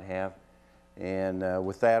questions you might have. And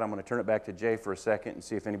with that, I'm going to turn it back to Jay for a second and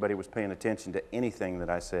see if anybody was paying attention to anything that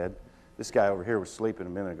I said. This guy over here was sleeping a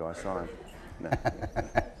minute ago. I saw him. No.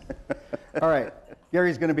 All right.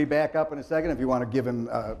 Gary's going to be back up in a second if you want to give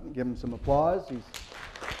him some applause. He's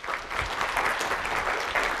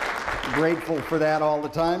grateful for that all the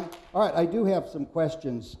time. All right, I do have some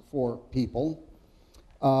questions for people.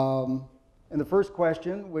 And the first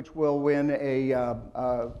question, which will win a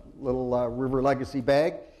little River Legacy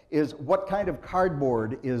bag, is what kind of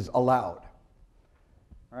cardboard is allowed?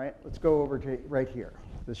 All right, let's go over to right here,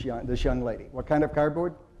 this young lady. What kind of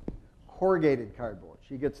cardboard? Corrugated cardboard.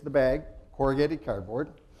 She gets the bag, corrugated cardboard.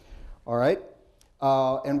 All right,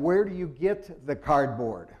 and where do you get the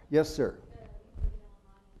cardboard? Yes, sir.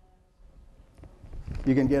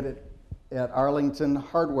 You can get it at Arlington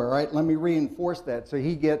Hardware. All right, let me reinforce that. So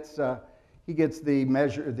he gets the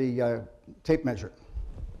tape measure.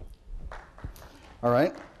 All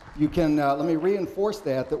right. You can, let me reinforce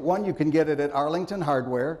that one, you can get it at Arlington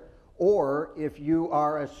Hardware, or if you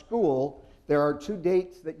are a school, there are 2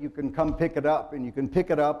 dates that you can come pick it up, and you can pick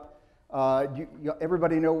it up.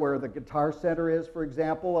 Everybody know where the Guitar Center is, for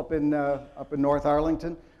example, up in North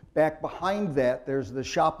Arlington? Back behind that, there's the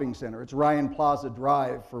shopping center. It's Ryan Plaza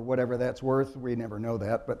Drive, for whatever that's worth. We never know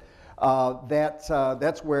that, but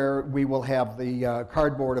that's where we will have the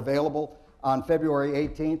cardboard available on February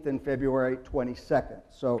 18th and February 22nd.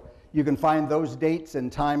 So you can find those dates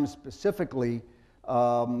and times specifically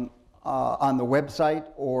on the website,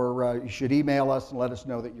 or you should email us and let us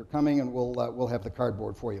know that you're coming, and we'll have the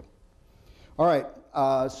cardboard for you. All right,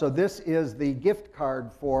 so this is the gift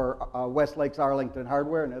card for Westlake Arlington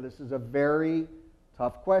Hardware. Now this is a very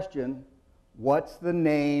tough question. What's the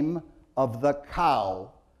name of the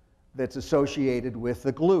cow that's associated with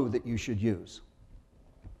the glue that you should use?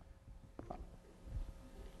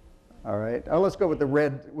 All right. Oh, let's go with the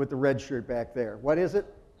red shirt back there. What is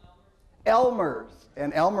it? Elmer's.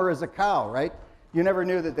 And Elmer is a cow, right? You never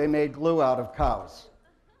knew that they made glue out of cows.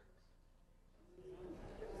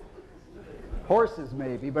 Horses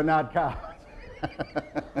maybe, but not cows.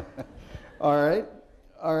 All right.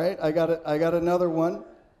 All right. I got another one.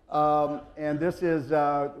 And this is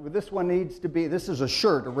this one needs to be. This is a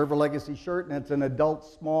shirt, a River Legacy shirt, and it's an adult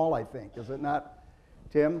small, I think. Is it not,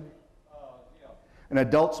 Tim? An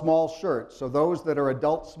adult small shirt. So those that are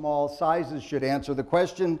adult small sizes should answer the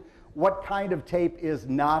question, what kind of tape is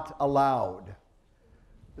not allowed?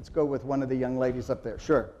 Let's go with one of the young ladies up there.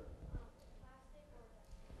 Sure.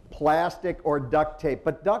 Plastic or duct tape.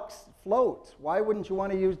 But ducks float. Why wouldn't you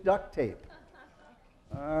want to use duct tape?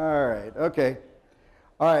 All right. Okay.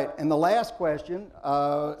 All right. And the last question,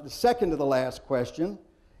 the second to the last question,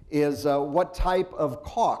 is what type of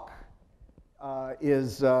caulk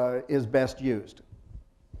is best used?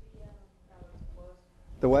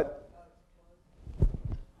 The what?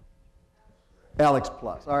 Alex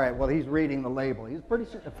Plus. All right, well, he's reading the label. He's pretty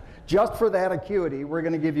sure. Just for that acuity, we're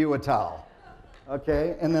going to give you a towel.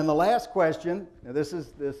 Okay, and then the last question, now this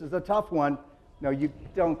is a tough one. No, you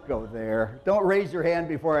don't go there. Don't raise your hand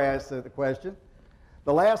before I ask the question.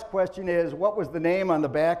 The last question is, what was the name on the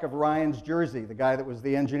back of Ryan's jersey, the guy that was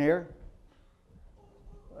the engineer?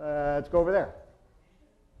 Let's go over there.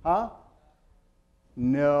 Huh?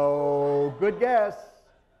 No, good guess.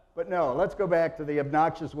 But no, let's go back to the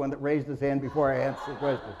obnoxious one that raised his hand before I answer the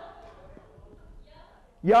question.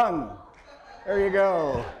 Young. There you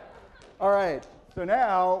go. All right, so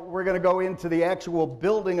now we're going to go into the actual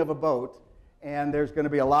building of a boat, and there's going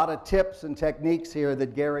to be a lot of tips and techniques here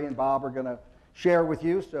that Gary and Bob are going to share with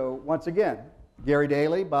you. So once again, Gary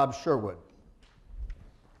Daly, Bob Sherwood.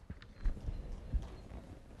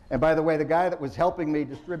 And by the way, the guy that was helping me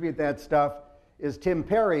distribute that stuff is Tim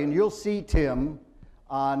Perry, and you'll see Tim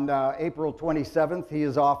on April 27th. He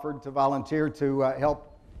has offered to volunteer to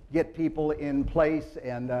help get people in place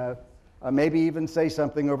and maybe even say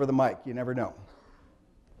something over the mic. You never know.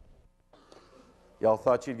 Y'all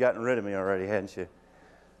thought you'd gotten rid of me already, hadn't you?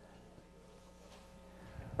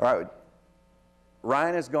 All right.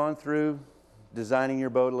 Ryan has gone through designing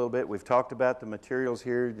your boat a little bit. We've talked about the materials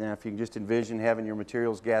here. Now, if you can just envision having your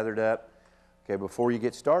materials gathered up. Okay, before you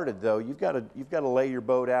get started, though, you've got to lay your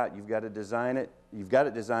boat out. You've got to design it. You've got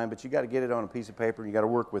it designed, but you've got to get it on a piece of paper, and you've got to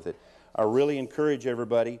work with it. I really encourage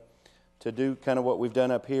everybody to do kind of what we've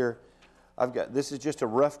done up here. This is just a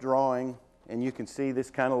rough drawing, and you can see this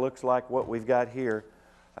kind of looks like what we've got here.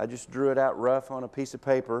 I just drew it out rough on a piece of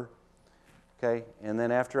paper, okay, and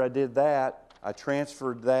then after I did that, I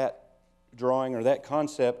transferred that drawing or that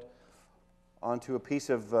concept onto a piece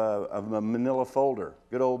of a manila folder,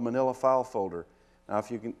 good old manila file folder. Now, I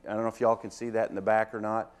don't know if y'all can see that in the back or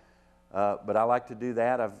not, but I like to do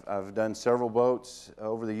that. I've done several boats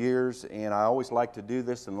over the years, and I always like to do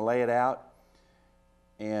this and lay it out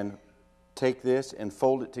and take this and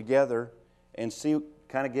fold it together and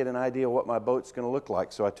kind of get an idea what my boat's going to look like.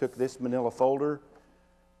 So I took this manila folder,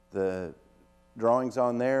 the drawings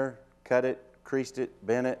on there, cut it, creased it,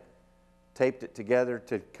 bent it, taped it together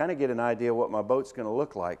to kind of get an idea what my boat's going to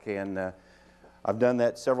look like. And I've done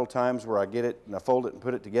that several times where I get it and I fold it and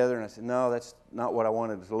put it together and I said, no, that's not what I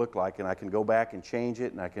wanted it to look like. And I can go back and change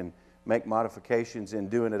it and I can make modifications in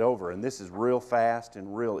doing it over. And this is real fast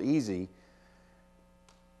and real easy.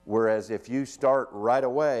 Whereas if you start right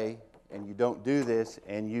away and you don't do this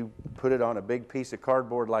and you put it on a big piece of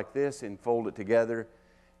cardboard like this and fold it together,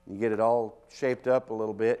 you get it all shaped up a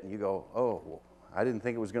little bit and you go, oh, well, I didn't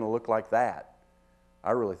think it was going to look like that.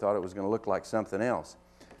 I really thought it was going to look like something else.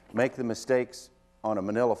 Make the mistakes on a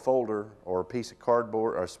manila folder or a piece of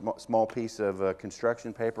cardboard or a small piece of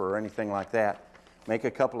construction paper or anything like that. Make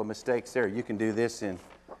a couple of mistakes there. You can do this in,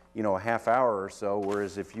 a half hour or so,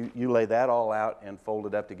 whereas if you lay that all out and fold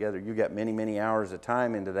it up together, you got many, many hours of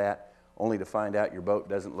time into that only to find out your boat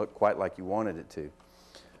doesn't look quite like you wanted it to.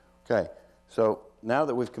 Okay, so now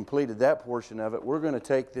that we've completed that portion of it, we're going to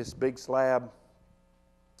take this big slab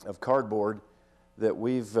of cardboard that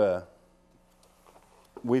we've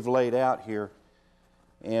laid out here,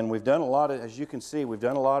 and we've done a lot of, as you can see, we've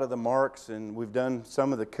done a lot of the marks and we've done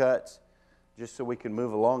some of the cuts just so we can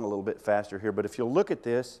move along a little bit faster here. But if you'll look at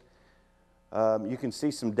this, you can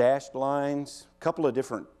see some dashed lines, a couple of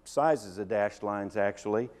different sizes of dashed lines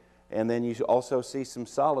actually, and then you also see some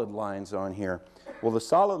solid lines on here. Well, the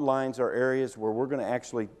solid lines are areas where we're going to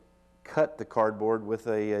actually cut the cardboard with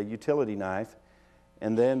a utility knife.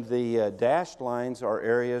 And then the dashed lines are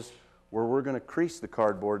areas where we're going to crease the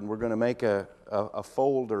cardboard and we're going to make a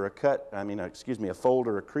fold or a a fold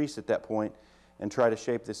or a crease at that point and try to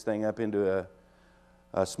shape this thing up into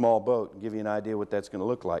a small boat and give you an idea what that's going to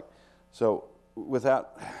look like. So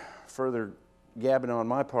without further gabbing on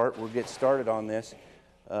my part, we'll get started on this.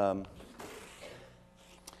 When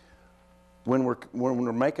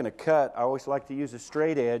we're making a cut, I always like to use a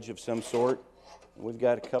straight edge of some sort. We've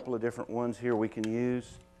got a couple of different ones here we can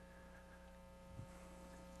use.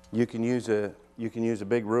 You can use a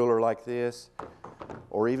big ruler like this,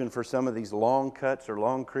 or even for some of these long cuts or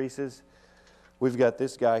long creases, we've got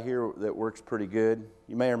this guy here that works pretty good.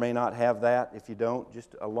 You may or may not have that. If you don't,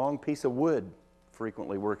 just a long piece of wood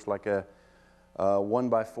frequently works, like a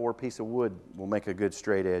 1x4 piece of wood will make a good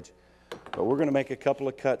straight edge. But we're going to make a couple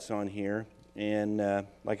of cuts on here, and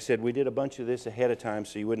like I said, we did a bunch of this ahead of time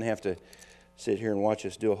so you wouldn't have to sit here and watch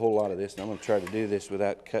us do a whole lot of this. And I'm going to try to do this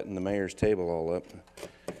without cutting the mayor's table all up.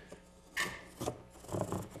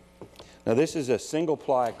 Now this is a single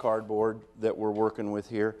ply cardboard that we're working with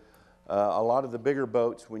here. A lot of the bigger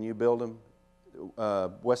boats, when you build them,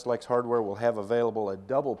 West Lakes Hardware will have available a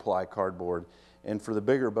double ply cardboard. And for the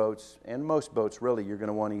bigger boats, and most boats really, you're going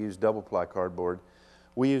to want to use double ply cardboard.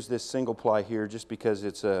 We use this single ply here just because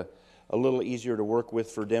it's a little easier to work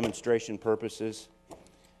with for demonstration purposes,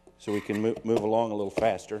 so we can move along a little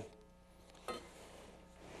faster.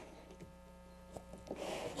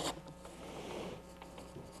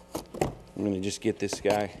 I'm going to just get this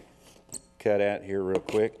guy cut out here real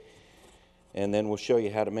quick, and then we'll show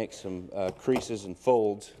you how to make some creases and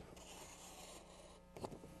folds.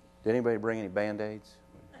 Did anybody bring any Band-Aids?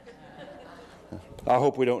 I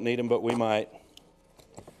hope we don't need them, but we might.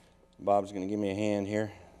 Bob's going to give me a hand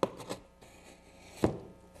here.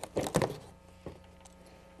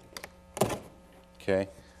 Okay,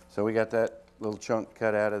 so we got that little chunk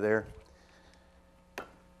cut out of there.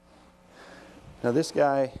 Now this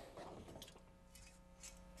guy,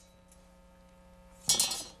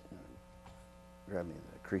 grab me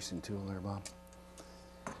the creasing tool there, Bob.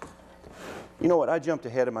 You know what? I jumped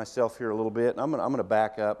ahead of myself here a little bit, and I'm gonna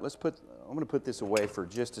back up. I'm gonna put this away for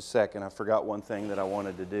just a second. I forgot one thing that I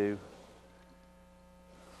wanted to do.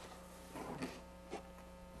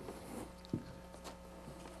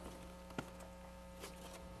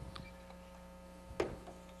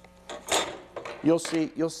 You'll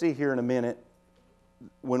see here in a minute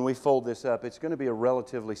when we fold this up, it's going to be a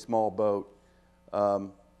relatively small boat.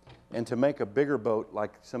 And to make a bigger boat,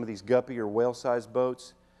 like some of these guppy or whale-sized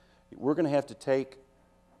boats, we're going to have to take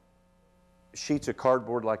sheets of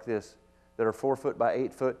cardboard like this that are 4 foot by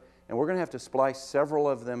 8 foot, and we're going to have to splice several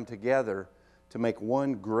of them together to make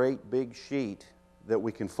one great big sheet that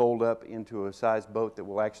we can fold up into a sized boat that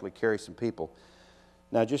will actually carry some people.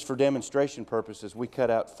 Now, just for demonstration purposes, we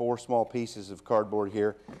cut out 4 small pieces of cardboard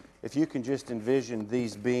here. If you can just envision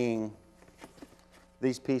these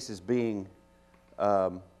pieces being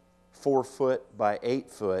 4 foot by 8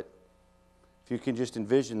 foot, if you can just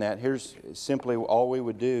envision that, here's simply all we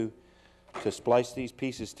would do to splice these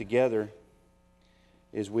pieces together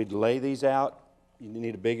is we'd lay these out. You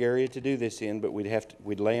need a big area to do this in, but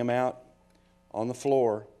we'd lay them out on the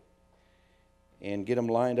floor and get them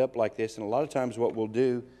lined up like this. And a lot of times what we'll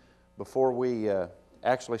do before we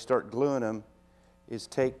actually start gluing them is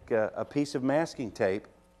take a piece of masking tape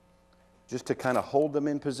just to kind of hold them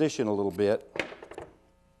in position a little bit.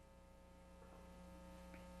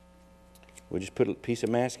 We'll just put a piece of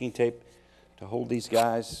masking tape to hold these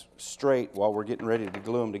guys straight while we're getting ready to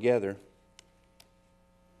glue them together.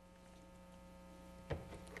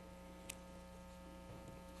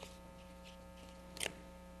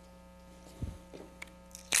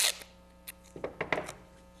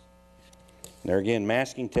 There again,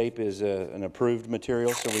 masking tape is an approved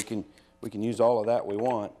material, so we can use all of that we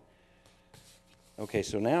want. Okay,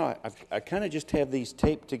 so now I kind of just have these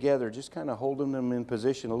taped together, just kind of holding them in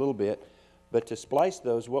position a little bit. But to splice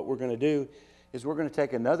those, what we're going to do is we're going to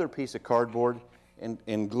take another piece of cardboard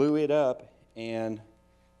and glue it up and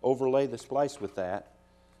overlay the splice with that.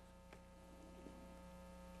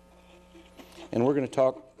 And we're going to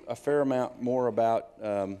talk a fair amount more about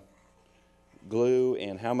glue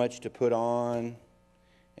and how much to put on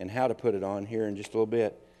and how to put it on here in just a little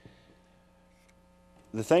bit.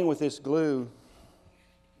 The thing with this glue,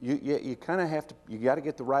 you kind of have to, you got to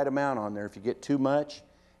get the right amount on there. If you get too much,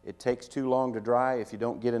 it takes too long to dry. If you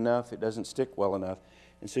don't get enough, it doesn't stick well enough.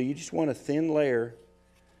 And so you just want a thin layer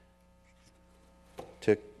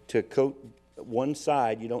to coat one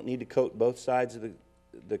side. You don't need to coat both sides of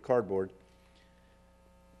the cardboard.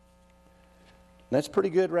 And that's pretty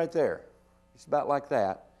good right there. It's about like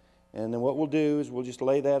that. And then what we'll do is we'll just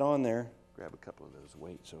lay that on there. Grab a couple of those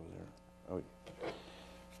weights over there. Oh,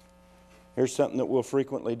 here's something that we'll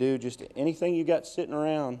frequently do. Just anything you got sitting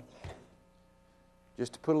around,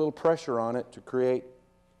 just to put a little pressure on it to create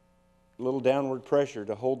a little downward pressure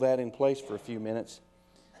to hold that in place for a few minutes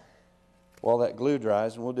while that glue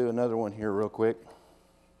dries. And we'll do another one here real quick.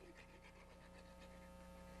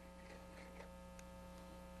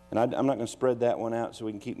 And I'm not going to spread that one out so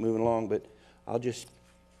we can keep moving along, but I'll just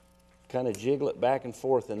kind of jiggle it back and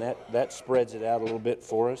forth, and that spreads it out a little bit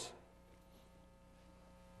for us.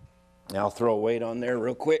 Now I'll throw a weight on there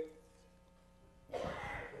real quick.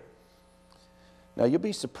 Now you'll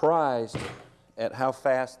be surprised at how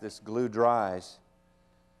fast this glue dries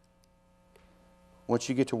once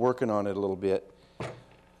you get to working on it a little bit.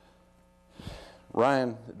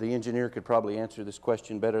 Ryan, the engineer, could probably answer this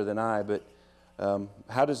question better than I, but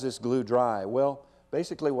how does this glue dry? Well,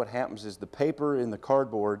 basically what happens is the paper in the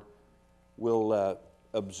cardboard will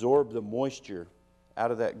absorb the moisture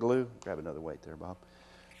out of that glue. Grab another weight there, Bob.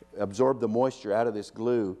 Absorb the moisture out of this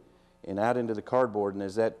glue and out into the cardboard, and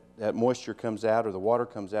as that moisture comes out or the water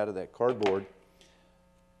comes out of that cardboard,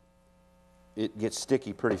 it gets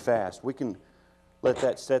sticky pretty fast. We can let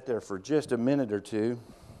that sit there for just a minute or two,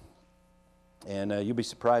 and you'll be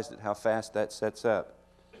surprised at how fast that sets up,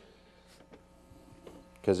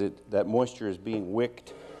 because that moisture is being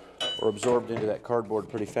wicked or absorbed into that cardboard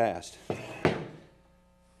pretty fast.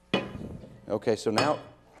 Okay, so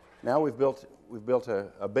now we've built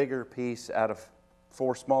a bigger piece out of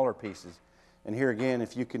 4 smaller pieces. And here again,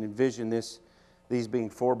 if you can envision these being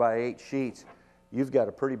 4 by 8 sheets, you've got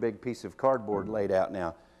a pretty big piece of cardboard laid out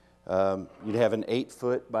now. You'd have an 8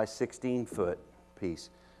 foot by 16 foot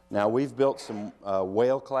piece. Now, we've built some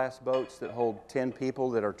whale-class boats that hold 10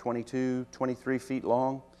 people that are 22, 23 feet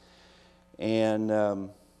long.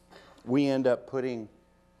 And we end up putting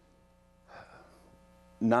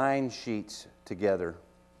 9 sheets together.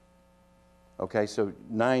 Okay, so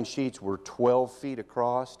 9 sheets were 12 feet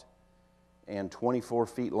across and 24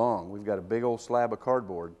 feet long. We've got a big old slab of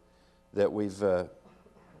cardboard that we've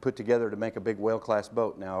put together to make a big whale-class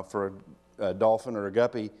boat. Now, for a dolphin or a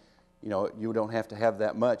guppy, you know, you don't have to have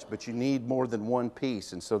that much, but you need more than one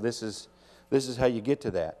piece, and so this is how you get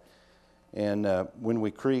to that. And when we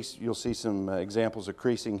crease, you'll see some examples of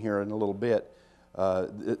creasing here in a little bit.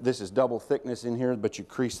 This is double thickness in here, but you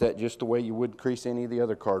crease that just the way you would crease any of the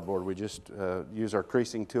other cardboard. We just use our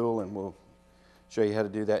creasing tool, and we'll show you how to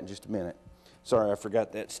do that in just a minute. Sorry, I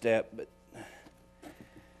forgot that step, but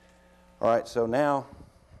all right, so now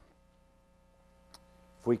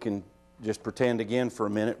if we can just pretend again for a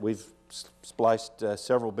minute, we've spliced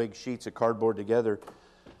several big sheets of cardboard together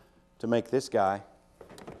to make this guy.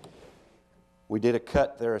 We did a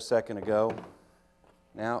cut there a second ago.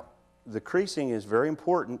 Now, the creasing is very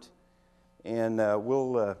important, and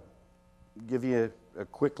we'll give you a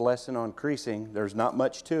quick lesson on creasing. There's not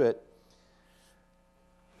much to it.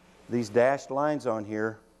 These dashed lines on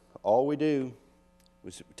here, all we do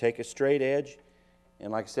was take a straight edge,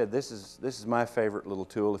 and like I said, this is my favorite little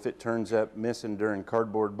tool. If it turns up missing during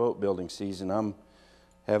cardboard boat building season, I'm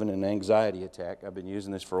having an anxiety attack. I've been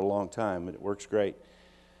using this for a long time, and it works great.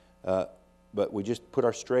 But we just put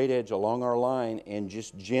our straight edge along our line and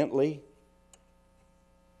just gently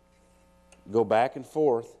go back and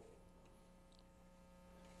forth.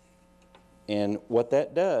 And what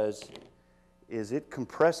that does is it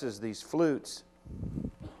compresses these flutes.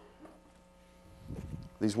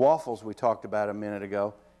 These waffles we talked about a minute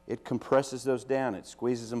ago, it compresses those down, it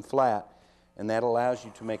squeezes them flat, and that allows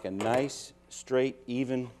you to make a nice, straight,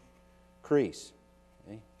 even crease.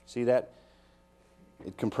 Okay? See that?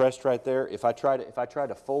 It compressed right there. If I try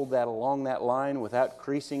to fold that along that line without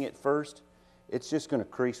creasing it first, it's just going to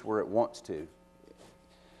crease where it wants to.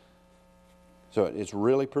 So it's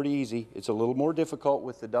really pretty easy. It's a little more difficult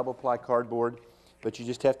with the double ply cardboard, but you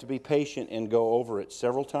just have to be patient and go over it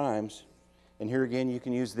several times. And here again, you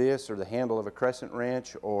can use this or the handle of a crescent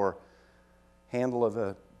wrench or handle of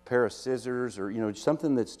a pair of scissors, or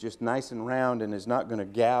something that's just nice and round and is not going to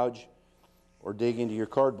gouge or dig into your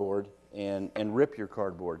cardboard and rip your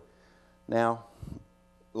cardboard. Now,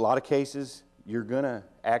 a lot of cases, you're going to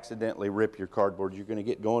accidentally rip your cardboard. You're going to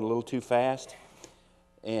get going a little too fast,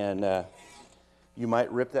 and you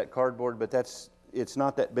might rip that cardboard, but it's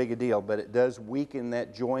not that big a deal, but it does weaken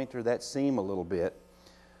that joint or that seam a little bit.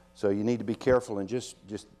 So you need to be careful and just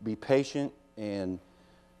be patient and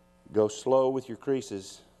go slow with your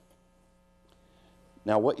creases.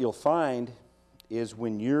 Now what you'll find is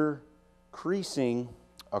when you're creasing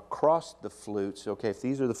across the flutes, okay, if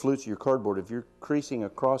these are the flutes of your cardboard, if you're creasing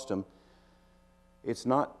across them, it's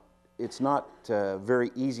not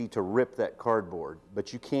very easy to rip that cardboard,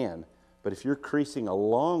 but you can. But if you're creasing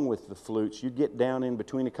along with the flutes, you get down in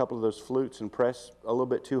between a couple of those flutes and press a little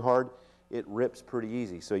bit too hard, it rips pretty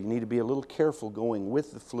easy. So you need to be a little careful going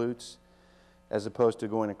with the flutes as opposed to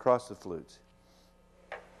going across the flutes.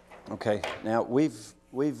 Okay, now we've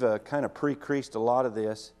kind of pre-creased a lot of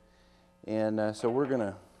this, and so we're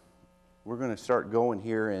gonna start going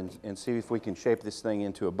here and see if we can shape this thing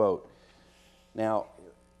into a boat. Now,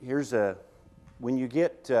 when you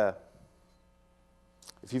get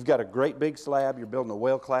if you've got a great big slab, you're building a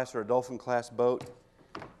whale class or a dolphin class boat,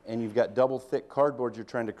 and you've got double thick cardboard you're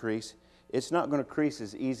trying to crease, it's not going to crease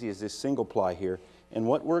as easy as this single ply here. And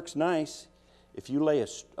what works nice, if you lay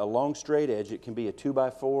a long straight edge, it can be a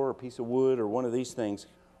 2x4 or a piece of wood or one of these things,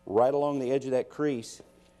 right along the edge of that crease,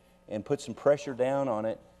 and put some pressure down on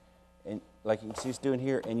it, and like you can see us doing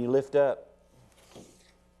here, and you lift up.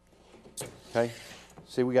 Okay,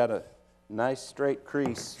 see we got a nice straight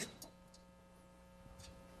crease.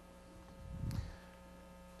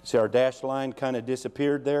 See our dashed line kind of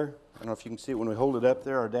disappeared there. I don't know if you can see it when we hold it up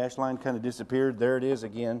there. Our dashed line kind of disappeared. There it is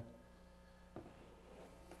again.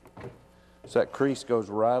 So that crease goes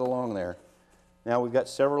right along there. Now we've got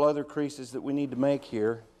several other creases that we need to make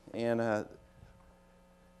here. And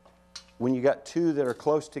when you got two that are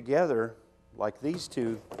close together, like these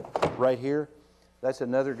two right here, that's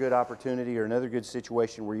another good opportunity or another good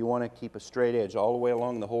situation where you want to keep a straight edge all the way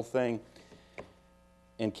along the whole thing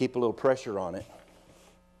and keep a little pressure on it.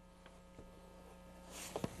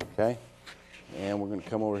 Okay, and we're going to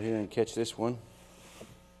come over here and catch this one.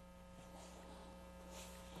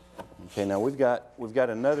 Okay, now we've got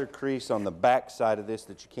another crease on the back side of this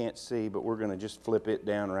that you can't see, but we're going to just flip it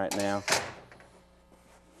down right now.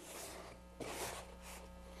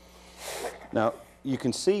 Now, you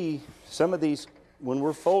can see some of these, when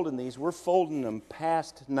we're folding these, we're folding them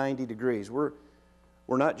past 90 degrees. We're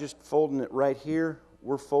not just folding it right here,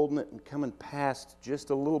 we're folding it and coming past just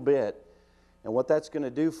a little bit. And what that's going to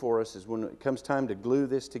do for us is when it comes time to glue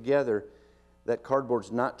this together, that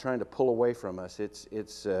cardboard's not trying to pull away from us. It's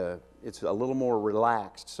a little more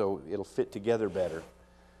relaxed, so it'll fit together better.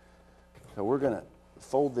 So we're going to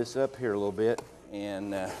fold this up here a little bit,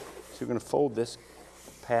 and so we're going to fold this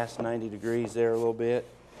past 90 degrees there a little bit.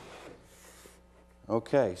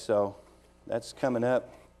 Okay, so that's coming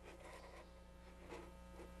up.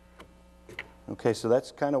 Okay, so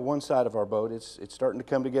that's kind of one side of our boat. It's starting to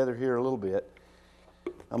come together here a little bit.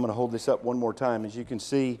 I'm going to hold this up one more time. As you can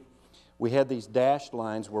see, we had these dashed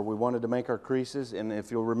lines where we wanted to make our creases, and if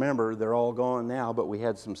you'll remember, they're all gone now, but we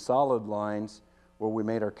had some solid lines where we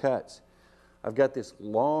made our cuts. I've got this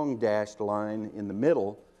long dashed line in the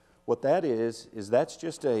middle. What that is that's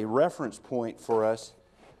just a reference point for us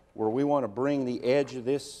where we want to bring the edge of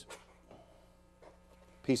this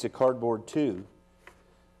piece of cardboard to.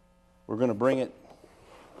 We're going to bring it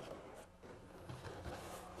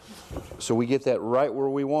so we get that right where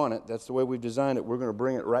we want it. That's the way we've designed it. We're going to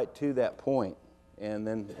bring it right to that point, and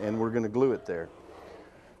we're going to glue it there.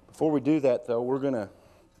 Before we do that, though, we're going to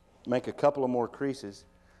make a couple of more creases.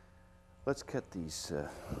 Let's cut these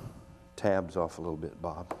tabs off a little bit,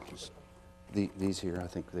 Bob. Just these here, I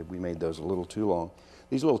think we made those a little too long.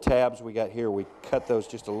 These little tabs we got here, we cut those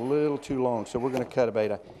just a little too long, so we're going to cut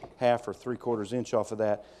about a 1/2 or 3/4 inch off of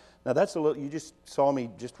that. Now that's a little, you just saw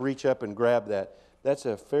me just reach up and grab that. That's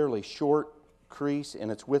a fairly short crease,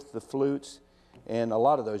 and it's with the flutes, and a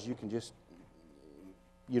lot of those you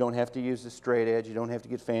don't have to use the straight edge, you don't have to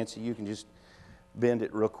get fancy, you can just bend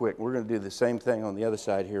it real quick. We're going to do the same thing on the other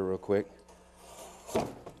side here real quick.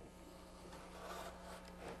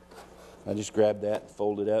 I just grabbed that,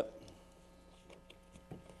 fold it up.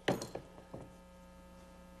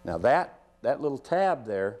 Now that little tab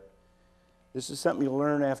there, this is something you'll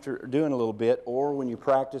learn after doing a little bit, or when you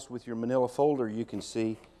practice with your manila folder, you can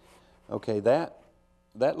see, okay, that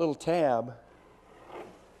little tab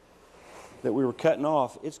that we were cutting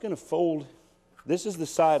off, it's going to fold. This is the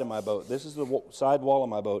side of my boat. This is the side wall of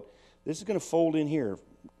my boat. This is going to fold in here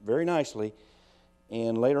very nicely,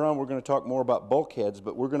 and later on we're going to talk more about bulkheads,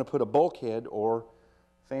 but we're going to put a bulkhead, or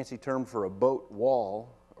fancy term for a boat wall,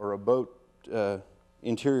 or a boat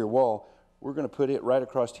interior wall, we're going to put it right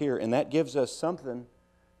across here, and that gives us something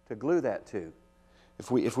to glue that to. If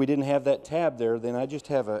we didn't have that tab there, then I just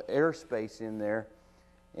have an air space in there,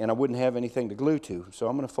 and I wouldn't have anything to glue to. So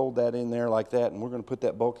I'm going to fold that in there like that, and we're going to put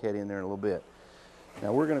that bulkhead in there in a little bit.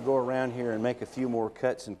 Now we're going to go around here and make a few more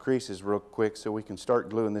cuts and creases real quick so we can start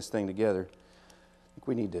gluing this thing together. I think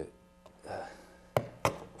we need to...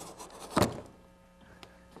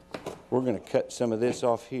 we're going to cut some of this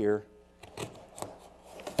off here,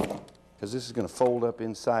 because this is going to fold up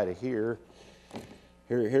inside of here.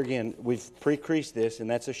 Here again, we've pre-creased this, and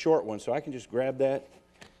that's a short one, so I can just grab that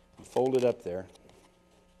and fold it up there.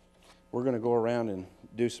 We're going to go around and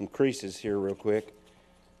do some creases here real quick.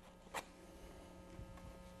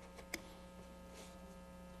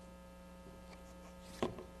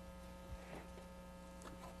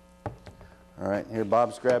 All right, here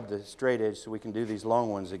Bob's grabbed the straight edge so we can do these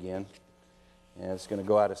long ones again. And it's going to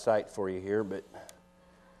go out of sight for you here, but...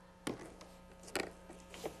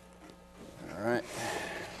 all right.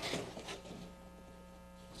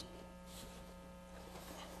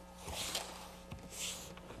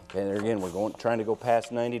 Okay, there again, we're trying to go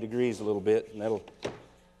past 90 degrees a little bit, and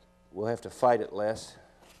we'll have to fight it less.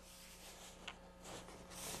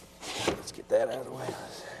 Let's get that out of the way.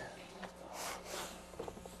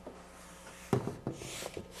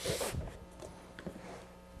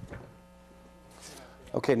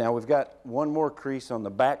 Okay, now we've got one more crease on the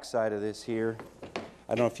back side of this here.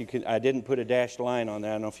 I don't know if you can, I didn't put a dashed line on that.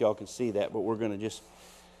 I don't know if y'all can see that, but we're going to just,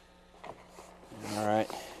 all right,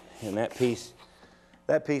 and that piece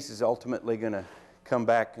is ultimately going to come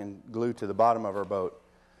back and glue to the bottom of our boat.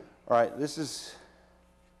 All right, this is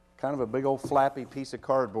kind of a big old flappy piece of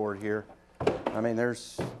cardboard here. I mean,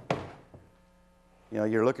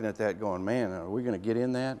 you're looking at that going, man, are we going to get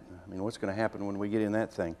in that? I mean, what's going to happen when we get in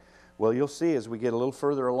that thing? Well, you'll see as we get a little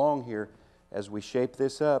further along here, as we shape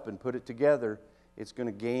this up and put it together, it's going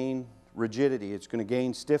to gain rigidity. It's going to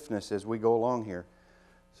gain stiffness as we go along here.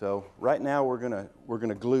 So right now we're going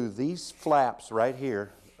to glue these flaps right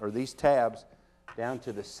here, or these tabs, down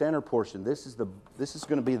to the center portion. This is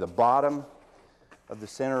going to be the bottom of the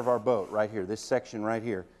center of our boat right here, this section right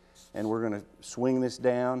here. And we're going to swing this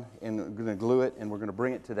down, and we're going to glue it, and we're going to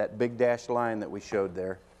bring it to that big dashed line that we showed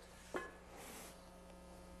there.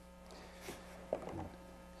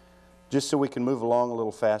 just so we can move along a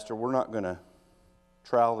little faster, we're not going to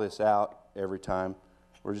trowel this out every time.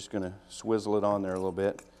 We're just going to swizzle it on there a little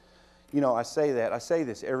bit. You know, I say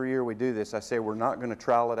this every year we do this. I say we're not going to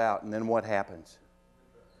trowel it out, and then what happens?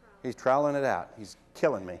 He's troweling it out. He's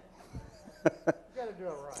killing me. You got to do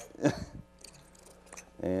it right.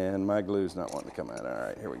 And my glue's not wanting to come out. All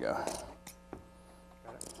right, here we go.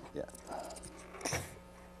 Yeah.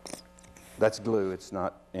 That's glue. It's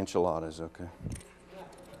not enchiladas, okay?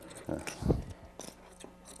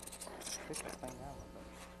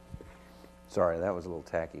 Sorry, that was a little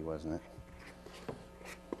tacky, wasn't it?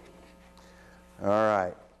 All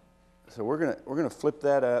right. So we're gonna flip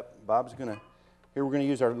that up. Bob's gonna. Here we're gonna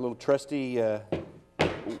use our little trusty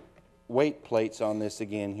weight plates on this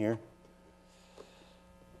again here.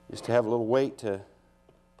 Just to have a little weight to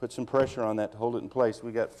put some pressure on that to hold it in place.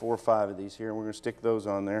 We got 4 or 5 of these here, and we're gonna stick those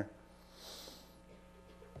on there.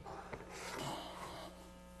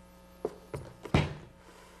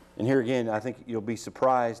 And here again, I think you'll be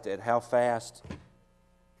surprised at how fast.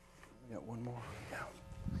 We got one more. Yeah.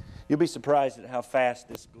 You'll be surprised at how fast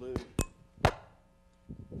this glue.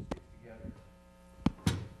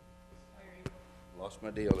 Lost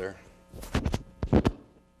my deal there.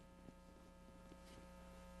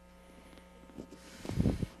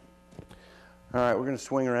 All right, we're going to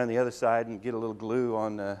swing around the other side and get a little glue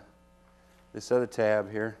on this other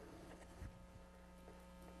tab here.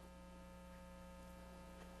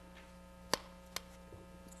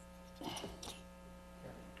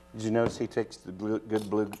 Did you notice he takes the good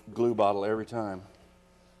glue bottle every time?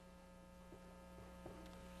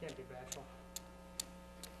 Can't be bashful.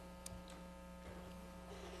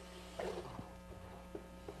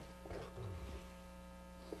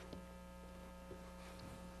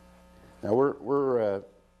 Now we're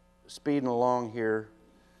speeding along here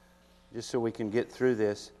just so we can get through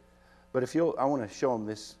this. But I want to show them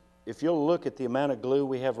this. If you'll look at the amount of glue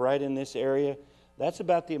we have right in this area, that's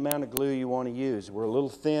about the amount of glue you want to use. We're a little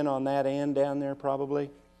thin on that end down there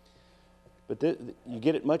probably. But you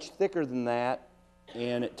get it much thicker than that,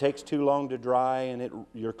 and it takes too long to dry, and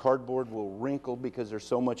your cardboard will wrinkle because there's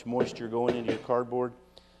so much moisture going into your cardboard.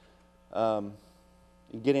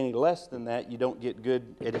 You get any less than that, you don't get good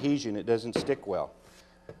adhesion. It doesn't stick well.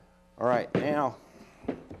 All right, now.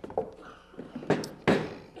 You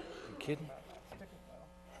kidding?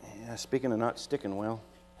 Yeah, speaking of not sticking well.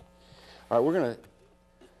 All right, we're going to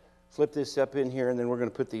flip this up in here, and then we're going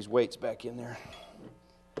to put these weights back in there.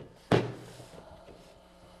 And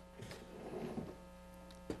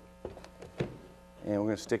we're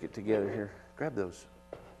going to stick it together here. Grab those.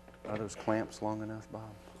 Are those clamps long enough, Bob?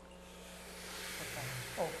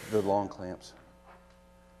 Oh. The long clamps.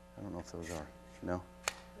 I don't know if those are. No?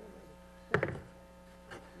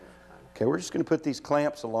 Okay, we're just going to put these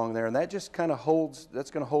clamps along there, and that just kind of holds,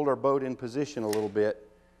 that's going to hold our boat in position a little bit.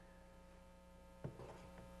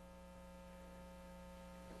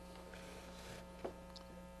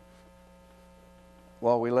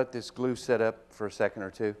 While we let this glue set up for a second or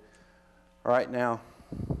two. All right, now,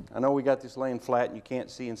 I know we got this laying flat and you can't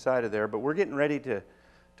see inside of there, but we're getting ready to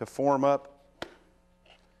form up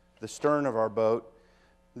the stern of our boat.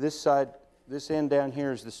 This side, this end down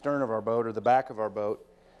here is the stern of our boat, or the back of our boat.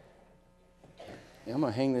 And I'm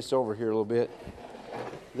going to hang this over here a little bit.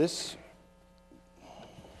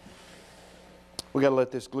 We got to let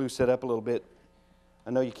this glue set up a little bit. I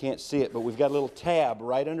know you can't see it, but we've got a little tab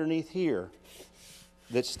right underneath here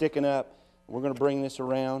that's sticking up. We're going to bring this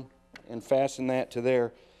around and fasten that to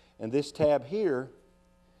there. And this tab here,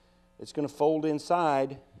 it's going to fold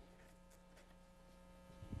inside.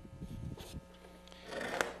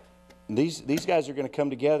 And these guys are going to come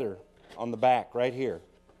together on the back right here.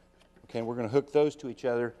 Okay, and we're going to hook those to each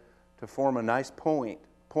other to form a nice point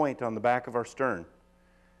on the back of our stern.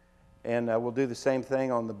 And we'll do the same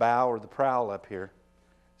thing on the bow or the prow up here.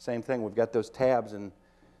 Same thing, we've got those tabs, and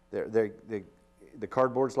the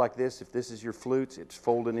cardboard's like this. If this is your flutes, it's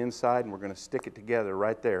folded inside, and we're going to stick it together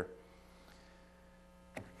right there.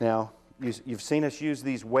 Now, you've seen us use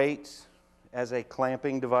these weights as a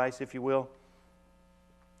clamping device, if you will.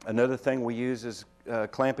 Another thing we use as a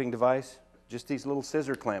clamping device, just these little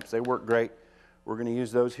scissor clamps. They work great. We're going to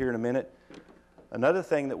use those here in a minute. Another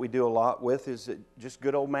thing that we do a lot with is just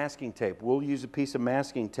good old masking tape. We'll use a piece of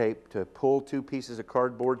masking tape to pull 2 pieces of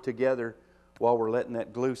cardboard together while we're letting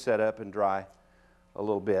that glue set up and dry a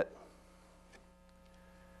little bit.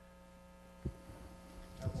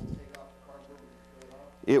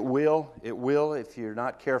 It will if you're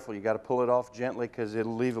not careful. You got to pull it off gently because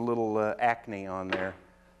it'll leave a little acne on there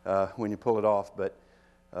when you pull it off. But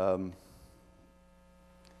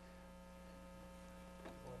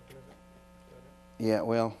yeah,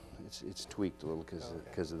 well, It's tweaked a little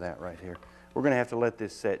because of that right here. We're going to have to let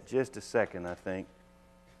this set just a second, I think.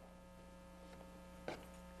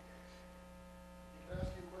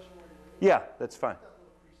 Yeah, that's fine.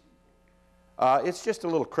 It's just a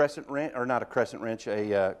little crescent wrench, or not a crescent wrench,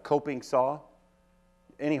 a coping saw.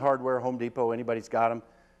 Any hardware, Home Depot, anybody's got them.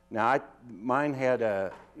 Now, mine had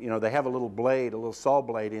a, they have a little blade, a little saw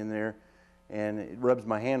blade in there, and it rubs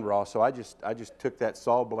my hand raw. So I just took that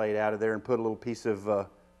saw blade out of there and put a little piece of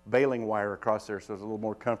baling wire across there, so it's a little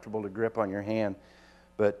more comfortable to grip on your hand.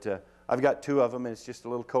 But I've got 2 of them, and it's just a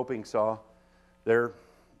little coping saw. They're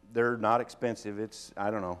not expensive. It's,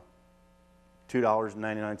 I don't know,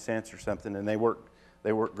 $2.99 or something, and they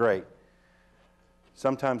work great.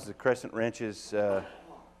 Sometimes the crescent wrenches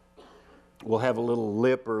will have a little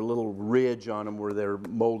lip or a little ridge on them where they're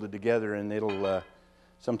molded together, and it'll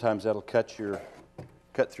sometimes that'll cut through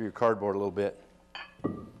your cardboard a little bit.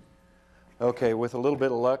 Okay, with a little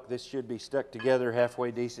bit of luck, this should be stuck together halfway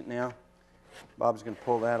decent now. Bob's going to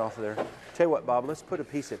pull that off of there. Tell you what, Bob, let's put a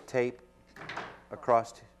piece of tape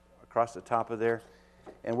across the top of there.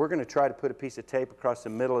 And we're going to try to put a piece of tape across the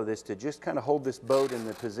middle of this to just kind of hold this boat in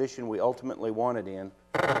the position we ultimately want it in.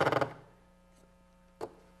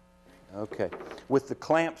 Okay. With the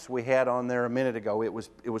clamps we had on there a minute ago, it was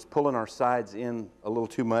pulling our sides in a little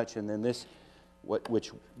too much, and then this,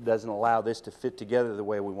 which doesn't allow this to fit together the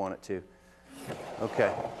way we want it to.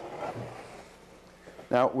 Okay.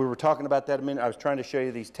 Now, we were talking about that a minute. I was trying to show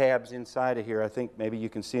you these tabs inside of here. I think maybe you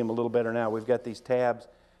can see them a little better now. We've got these tabs.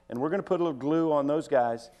 And we're going to put a little glue on those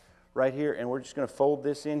guys right here, and we're just going to fold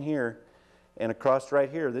this in here, and across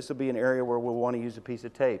right here, this will be an area where we'll want to use a piece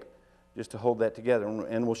of tape just to hold that together.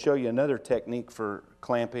 And we'll show you another technique for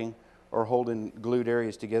clamping or holding glued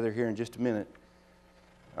areas together here in just a minute.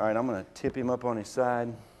 All right, I'm going to tip him up on his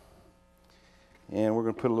side, and we're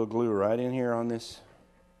going to put a little glue right in here on this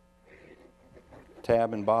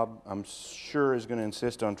tab, and Bob, I'm sure, is going to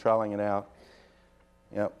insist on troweling it out.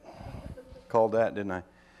 Yep, called that, didn't I?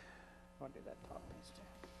 Want to do that top piece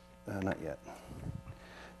too? Not yet.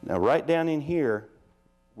 Now, right down in here,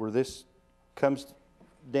 where this comes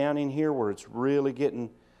down in here, where it's really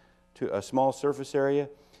getting to a small surface area,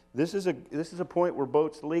 this is a point where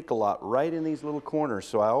boats leak a lot, right in these little corners.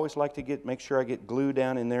 So I always like to make sure I get glue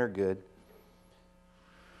down in there good.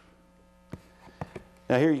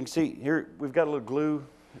 Now here you can see, here we've got a little glue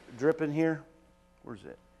dripping here. Where's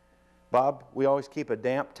it? Bob, we always keep a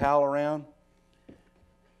damp towel around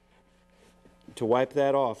to wipe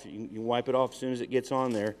that off. You wipe it off as soon as it gets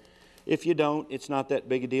on there. If you don't, it's not that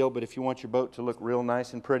big a deal, but if you want your boat to look real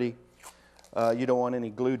nice and pretty, you don't want any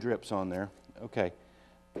glue drips on there. Okay.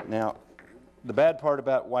 Now, the bad part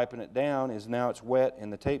about wiping it down is now it's wet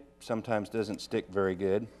and the tape sometimes doesn't stick very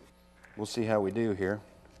good. We'll see how we do here.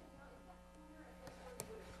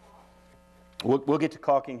 We'll get to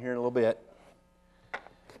caulking here in a little bit.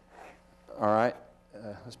 All right.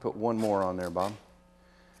 Let's put one more on there, Bob.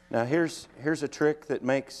 Now, here's a trick that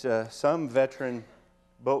makes some veteran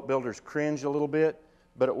boat builders cringe a little bit,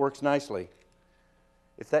 but it works nicely.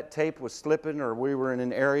 If that tape was slipping or we were in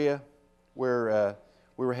an area where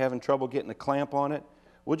we were having trouble getting a clamp on it,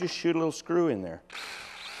 we'll just shoot a little screw in there.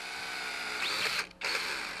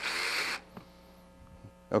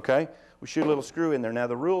 Okay? We shoot a little screw in there. Now,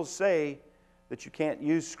 the rules say that you can't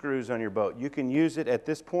use screws on your boat. You can use it at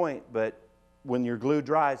this point, but when your glue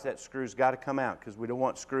dries, that screw's got to come out, because we don't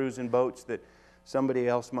want screws in boats that somebody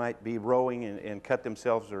else might be rowing and cut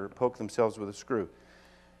themselves or poke themselves with a screw.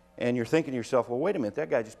 And you're thinking to yourself, well, wait a minute, that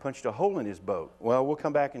guy just punched a hole in his boat. Well, we'll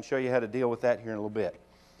come back and show you how to deal with that here in a little bit.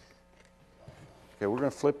 Okay, we're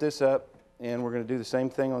going to flip this up, and we're going to do the same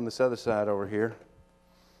thing on this other side over here.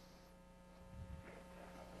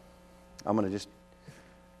 I'm going to just,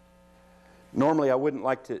 normally I wouldn't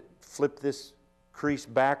like to flip this crease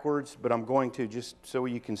backwards, but I'm going to just so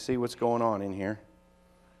you can see what's going on in here.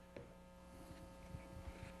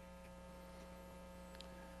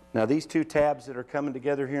 Now, these two tabs that are coming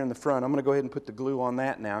together here in the front, I'm going to go ahead and put the glue on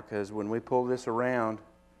that now, because when we pull this around,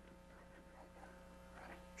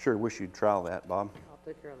 sure wish you'd trowel that, Bob. I'll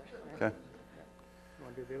take care of that. Okay. You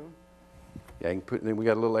want to do the other one? Yeah, you can put, then we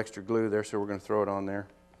got a little extra glue there, so we're going to throw it on there.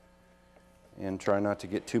 And try not to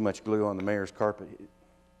get too much glue on the mayor's carpet. Does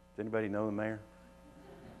anybody know the mayor?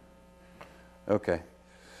 Okay.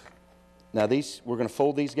 Now these, we're going to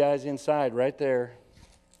fold these guys inside right there.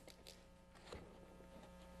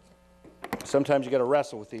 Sometimes you got to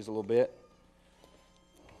wrestle with these a little bit.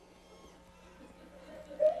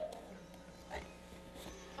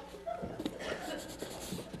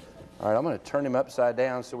 All right, I'm going to turn him upside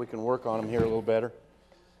down so we can work on him here a little better.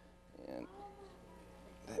 And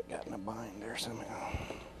that got in a bind there somehow.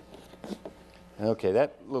 Okay,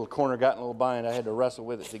 that little corner got in a little bind. I had to wrestle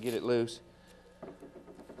with it to get it loose.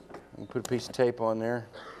 And put a piece of tape on there.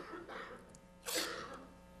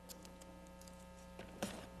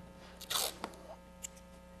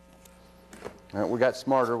 All right, we got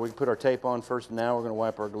smarter. We put our tape on first, and now we're going to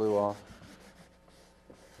wipe our glue off.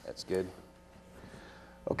 That's good.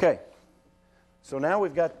 Okay, so now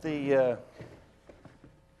we've got the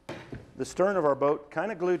stern of our boat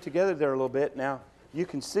kind of glued together there a little bit. Now, you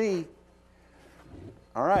can see,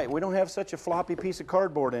 all right, we don't have such a floppy piece of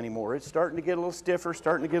cardboard anymore. It's starting to get a little stiffer,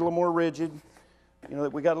 starting to get a little more rigid. You know,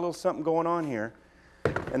 we got a little something going on here.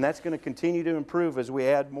 And that's going to continue to improve as we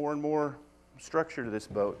add more and more structure to this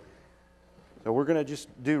boat. So we're going to just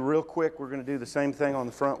do real quick, we're going to do the same thing on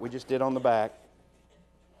the front we just did on the back.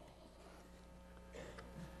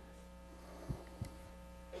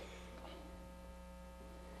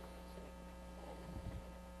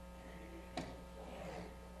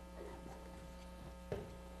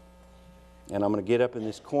 And I'm going to get up in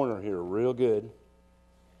this corner here real good.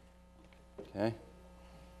 Okay.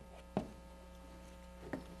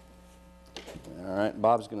 All right,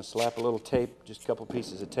 Bob's going to slap a little tape, just a couple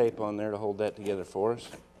pieces of tape on there to hold that together for us.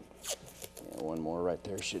 Yeah, one more right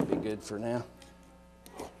there should be good for now.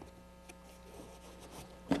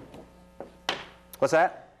 What's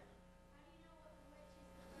that?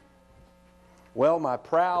 Well, my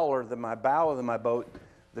prow or my bow of my boat,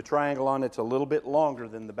 the triangle on it's a little bit longer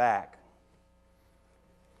than the back.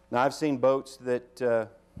 Now, I've seen boats that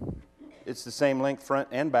it's the same length front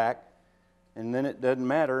and back, and then it doesn't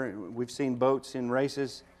matter. We've seen boats in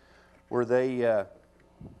races where they,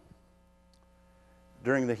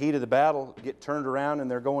 during the heat of the battle, get turned around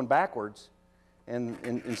and they're going backwards. And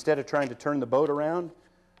instead of trying to turn the boat around,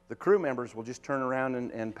 the crew members will just turn around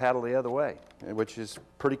and paddle the other way, which is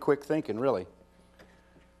pretty quick thinking, really.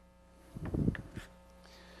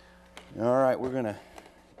 All right, we're going to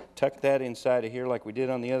tuck that inside of here like we did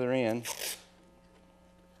on the other end.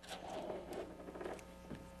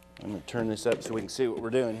 I'm going to turn this up so we can see what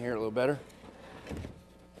we're doing here a little better.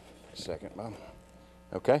 A second, Bob.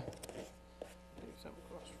 Okay?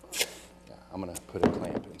 Yeah, I'm going to put a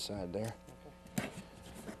clamp inside there.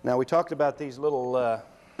 Now, we talked about these little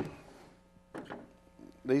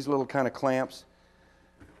kind of clamps.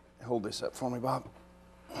 Hold this up for me, Bob.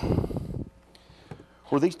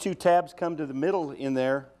 Where these two tabs come to the middle in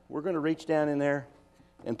there, we're going to reach down in there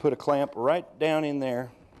and put a clamp right down in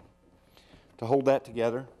there to hold that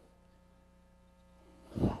together.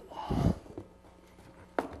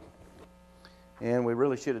 And we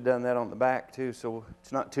really should have done that on the back too, so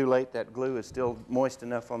it's not too late. That glue is still moist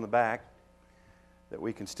enough on the back that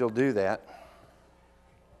we can still do that.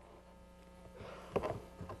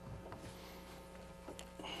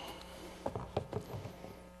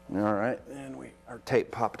 All right, and our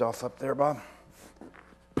tape popped off up there, Bob.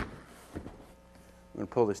 I'm going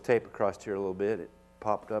to pull this tape across here a little bit. It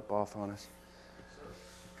popped up off on us.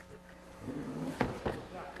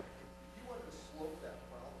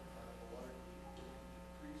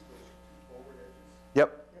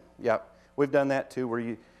 Yep. We've done that too, where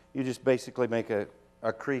you just basically make a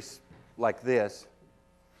crease like this,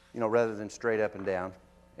 you know, rather than straight up and down.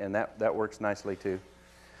 And that works nicely too.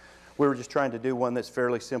 We were just trying to do one that's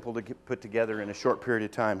fairly simple to put together in a short period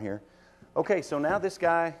of time here. Okay, so now this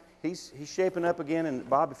guy, he's shaping up again, and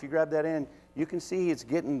Bob, if you grab that end, you can see it's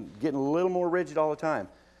getting a little more rigid all the time.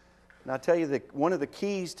 Now, I'll tell you that one of the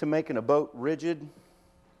keys to making a boat rigid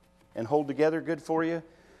and hold together good for you,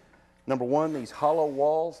 number one, these hollow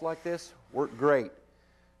walls like this work great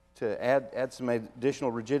to add some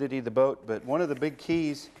additional rigidity to the boat, but one of the big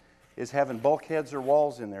keys is having bulkheads or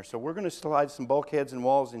walls in there. So we're going to slide some bulkheads and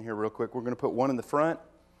walls in here real quick. We're going to put one in the front,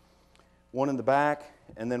 one in the back,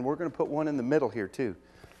 and then we're going to put one in the middle here too.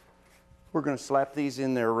 We're going to slap these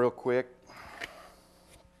in there real quick.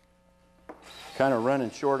 Kind of running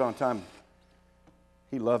short on time.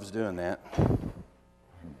 He loves doing that.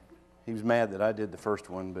 He was mad that I did the first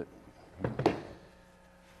one, but...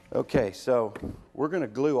 Okay, so we're going to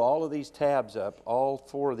glue all of these tabs up, all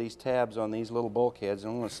four of these tabs on these little bulkheads,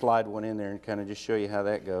 and I'm going to slide one in there and kind of just show you how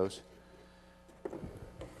that goes.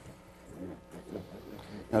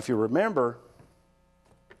 Now, if you remember,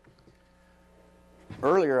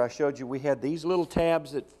 earlier I showed you we had these little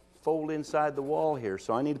tabs that fold inside the wall here,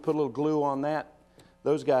 so I need to put a little glue on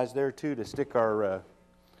those guys there too to stick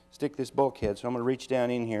this bulkhead. So I'm going to reach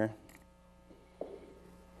down in here.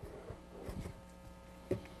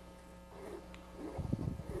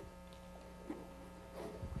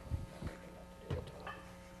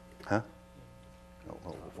 Huh?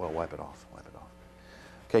 Well, wipe it off. Wipe it off.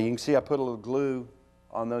 Okay, you can see I put a little glue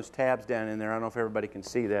on those tabs down in there. I don't know if everybody can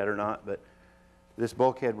see that or not, but this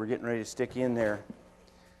bulkhead we're getting ready to stick in there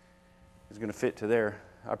is going to fit to there.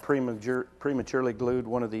 I prematurely glued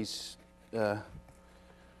one of these, the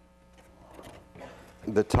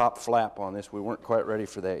top flap on this. We weren't quite ready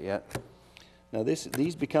for that yet. Now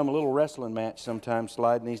these become a little wrestling match sometimes,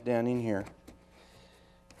 sliding these down in here,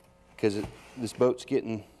 because this boat's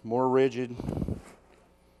getting more rigid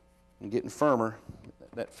and getting firmer.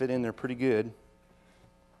 That fit in there pretty good.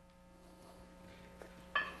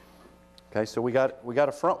 Okay, so we got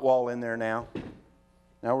a front wall in there now.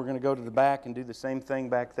 Now we're going to go to the back and do the same thing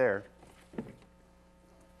back there.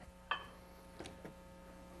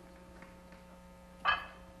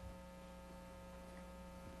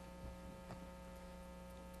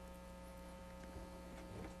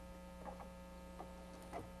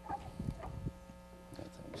 That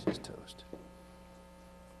thing's just toast.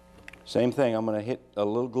 Same thing, I'm going to hit a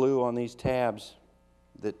little glue on these tabs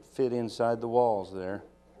that fit inside the walls there.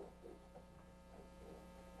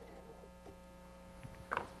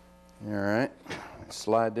 All right,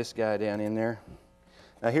 slide this guy down in there.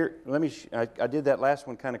 Now here, I did that last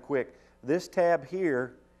one kind of quick. This tab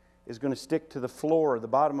here is going to stick to the floor, the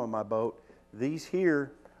bottom of my boat. These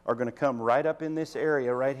here are going to come right up in this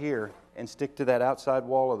area right here and stick to that outside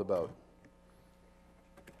wall of the boat.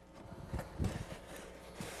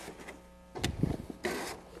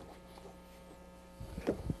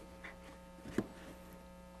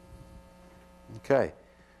 Okay.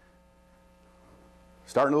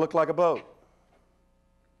 Starting to look like a boat.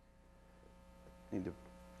 Need to.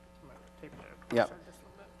 Yeah.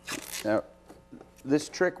 Now, this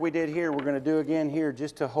trick we did here, we're going to do again here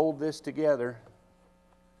just to hold this together.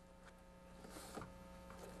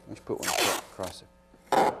 Let's put one across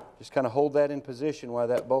it. Just kind of hold that in position while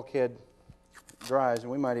that bulkhead dries,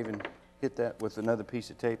 and we might even hit that with another piece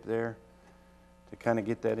of tape there to kind of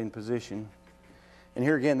get that in position. And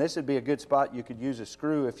here again, this would be a good spot. You could use a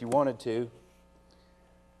screw if you wanted to,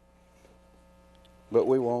 but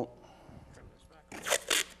we won't.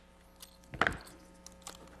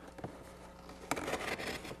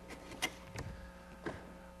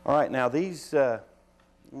 All right, now these, I'm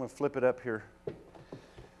going to flip it up here.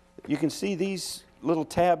 You can see these little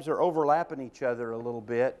tabs are overlapping each other a little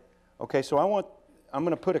bit. Okay, so I'm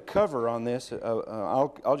going to put a cover on this.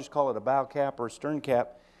 I'll just call it a bow cap or a stern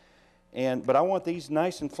cap. But I want these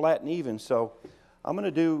nice and flat and even. So I'm going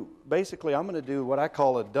to do what I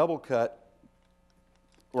call a double cut,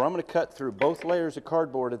 where I'm going to cut through both layers of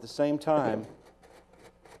cardboard at the same time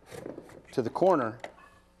to the corner.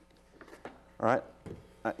 All right.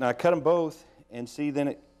 Now I cut them both, and see, then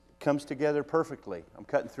it comes together perfectly. I'm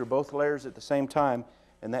cutting through both layers at the same time,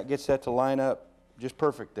 and that gets that to line up just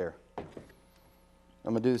perfect there. I'm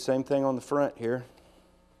going to do the same thing on the front here.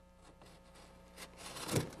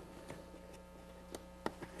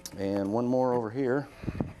 And one more over here.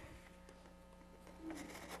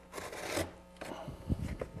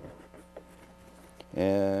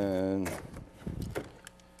 And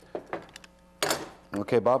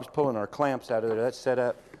okay, Bob's pulling our clamps out of there. That's set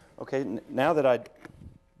up. Okay, now that I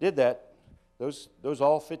did that, those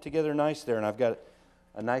all fit together nice there, and I've got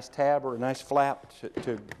a nice tab or a nice flap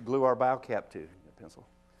to glue our bow cap to. Pencil.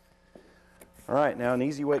 All right, now an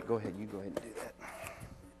easy way. Go ahead. You go ahead and do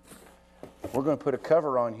that. We're going to put a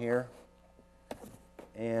cover on here,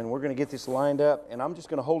 and we're going to get this lined up, and I'm just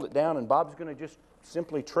going to hold it down, and Bob's going to just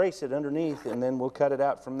simply trace it underneath, and then we'll cut it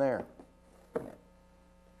out from there.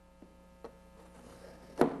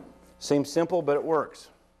 Seems simple, but it works.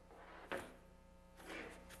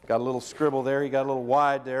 Got a little scribble there. You got a little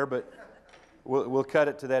wide there, but we'll cut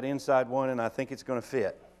it to that inside one, and I think it's going to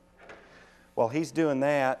fit. While he's doing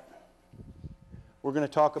that, we're going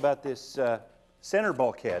to talk about this center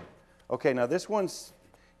bulkhead. Okay, now this one's,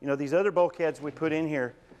 these other bulkheads we put in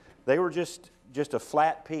here, they were just a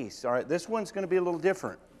flat piece. All right, this one's going to be a little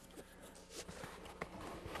different.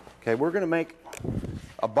 Okay, we're going to make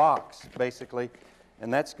a box, basically,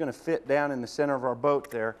 and that's going to fit down in the center of our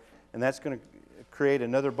boat there, and that's going to create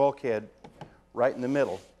another bulkhead right in the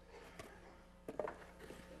middle.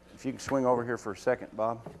 If you can swing over here for a second,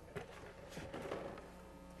 Bob.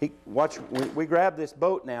 Watch, we grab this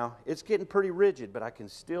boat now. It's getting pretty rigid, but I can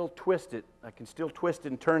still twist it. I can still twist it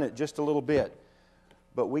and turn it just a little bit.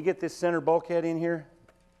 But we get this center bulkhead in here,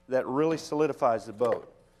 that really solidifies the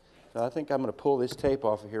boat. So I think I'm going to pull this tape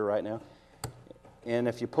off of here right now. And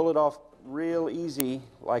if you pull it off real easy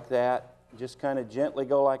like that, just kind of gently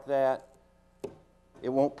go like that, it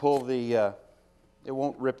won't pull the, it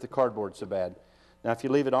won't rip the cardboard so bad. Now, if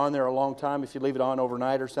you leave it on there a long time, if you leave it on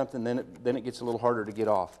overnight or something, then it gets a little harder to get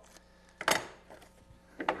off.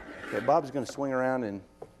 Okay, Bob's going to swing around and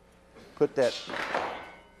put that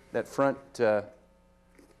front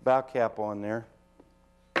bow cap on there.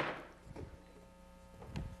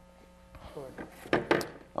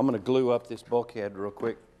 I'm going to glue up this bulkhead real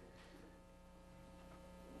quick.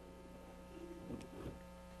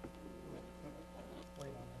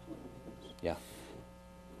 Yeah.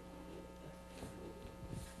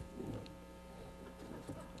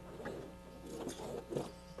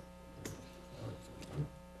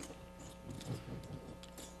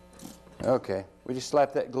 Okay, we just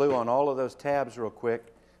slap that glue on all of those tabs real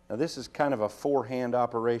quick. Now this is kind of a four-hand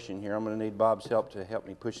operation here. I'm going to need Bob's help to help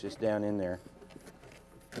me push this down in there.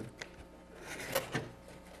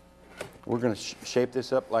 We're going to shape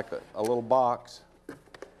this up like a little box.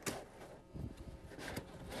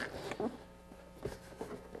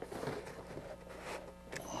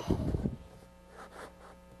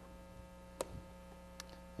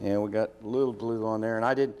 And we got a little glue on there, and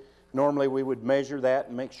I did. Normally we would measure that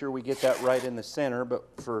and make sure we get that right in the center, but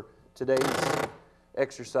for today's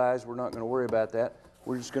exercise we're not going to worry about that.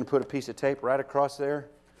 We're just going to put a piece of tape right across there,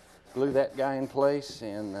 glue that guy in place,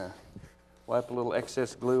 and wipe a little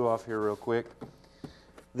excess glue off here real quick.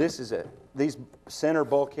 These center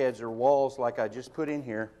bulkheads or walls like I just put in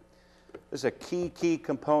here. This is a key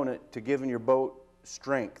component to giving your boat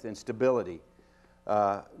strength and stability.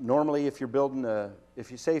 Normally, if you're building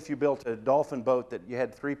if you built a dolphin boat that you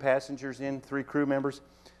had 3 passengers in, 3 crew members,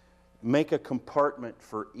 make a compartment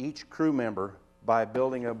for each crew member by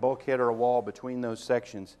building a bulkhead or a wall between those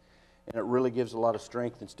sections, and it really gives a lot of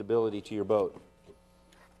strength and stability to your boat.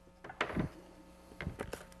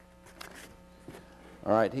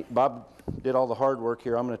 All right, Bob did all the hard work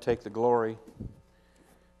here. I'm going to take the glory,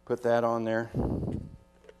 put that on there,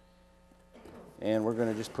 and we're going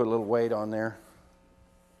to just put a little weight on there.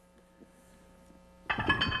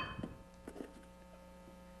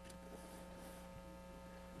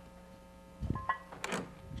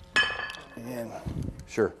 And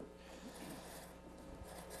sure.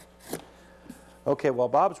 Okay, while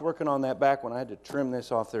Bob's working on that back one, I had to trim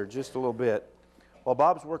this off there just a little bit. While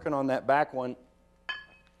Bob's working on that back one,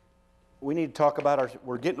 we need to talk about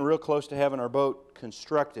we're getting real close to having our boat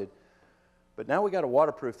constructed. But now we got to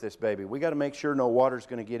waterproof this baby. We got to make sure no water's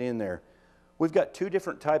going to get in there. We've got 2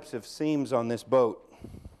 different types of seams on this boat.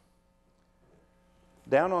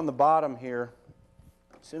 Down on the bottom here,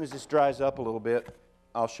 as soon as this dries up a little bit,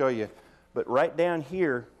 I'll show you. But right down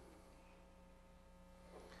here,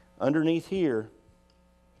 underneath here,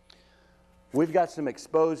 we've got some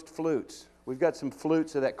exposed flutes. We've got some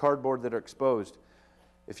flutes of that cardboard that are exposed.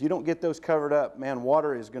 If you don't get those covered up, man,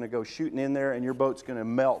 water is going to go shooting in there and your boat's going to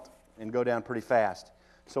melt and go down pretty fast.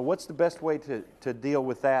 So what's the best way to deal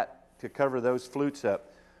with that, to cover those flutes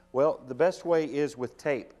up? Well, the best way is with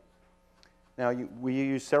tape. Now, we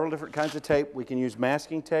use several different kinds of tape. We can use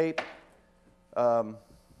masking tape.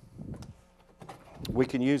 We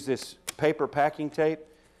can use this paper packing tape.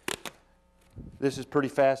 This is pretty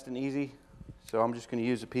fast and easy, so I'm just going to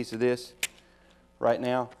use a piece of this right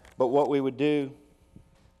now. But what we would do,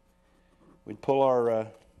 we'd pull our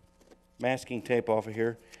masking tape off of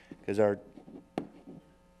here, because our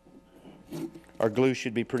glue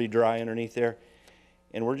should be pretty dry underneath there.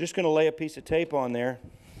 And we're just going to lay a piece of tape on there,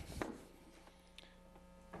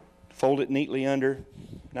 fold it neatly under.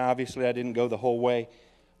 Now obviously I didn't go the whole way,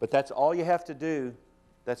 but that's all you have to do.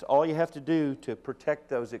 That's all you have to do to protect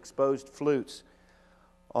those exposed flutes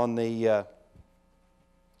on the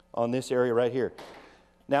on this area right here.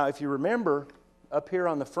 Now if you remember, up here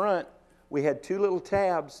on the front we had 2 little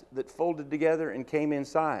tabs that folded together and came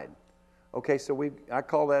inside. Okay, so I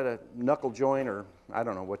call that a knuckle joint, or I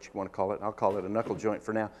don't know what you want to call it. I'll call it a knuckle joint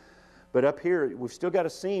for now. But up here we've still got a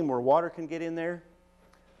seam where water can get in there,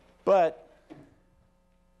 but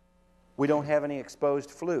we don't have any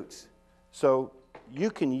exposed flutes. So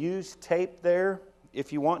you can use tape there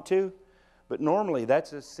if you want to, but normally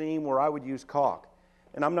that's a seam where I would use caulk.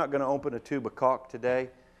 And I'm not going to open a tube of caulk today.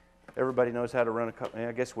 Everybody knows how to run a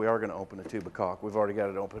I guess we are going to open a tube of caulk. We've already got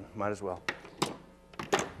it open. Might as well.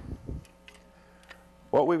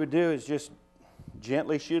 What we would do is just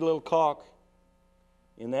gently shoot a little caulk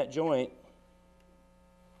in that joint.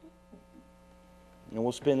 And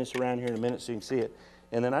we'll spin this around here in a minute so you can see it.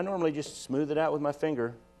 And then I normally just smooth it out with my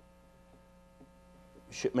finger,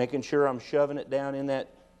 making sure I'm shoving it down in that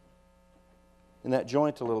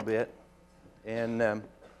joint a little bit. And then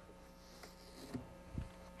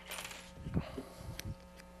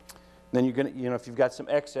you're going to, if you've got some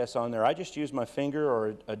excess on there, I just use my finger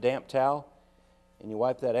or a damp towel, and you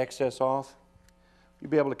wipe that excess off.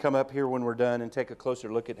 You'll be able to come up here when we're done and take a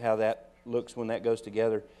closer look at how that looks when that goes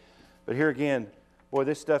together. But here again, boy,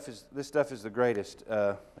 this stuff is the greatest.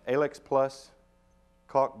 Alex Plus,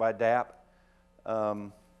 caulk by DAP.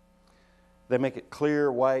 They make it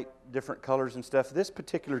clear, white, different colors and stuff. This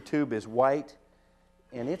particular tube is white,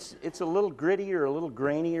 and it's a little grittier, a little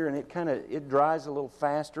grainier, and it dries a little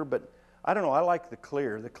faster, but I don't know, I like the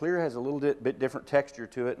clear. The clear has a little bit different texture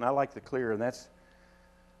to it, and I like the clear, and that's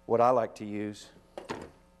what I like to use.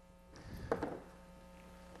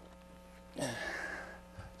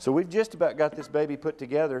 So we've just about got this baby put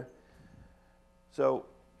together. So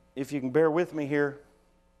if you can bear with me here,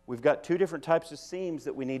 we've got two different types of seams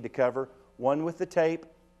that we need to cover. One with the tape,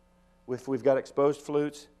 we've got exposed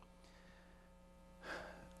flutes,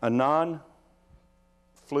 a non-fluted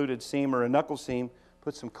seam or a knuckle seam,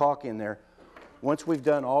 put some caulk in there. Once we've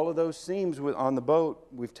done all of those seams on the boat,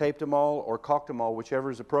 we've taped them all or caulked them all, whichever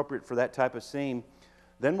is appropriate for that type of seam,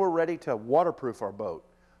 then we're ready to waterproof our boat.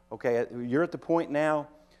 Okay, you're at the point now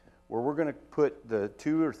where we're going to put the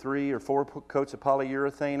 2 or 3 or 4 coats of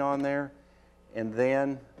polyurethane on there, and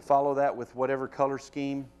then follow that with whatever color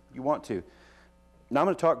scheme you want to. Now I'm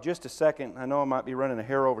going to talk just a second. I know I might be running a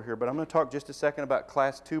hair over here, but I'm going to talk just a second about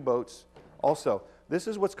Class 2 boats also. This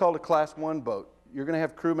is what's called a Class 1 boat. You're going to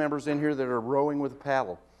have crew members in here that are rowing with a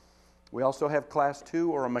paddle. We also have Class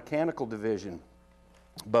 2 or a mechanical division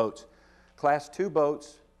boats. Class 2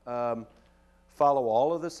 boats follow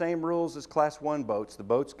all of the same rules as Class 1 boats. The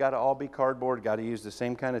boats got to all be cardboard, got to use the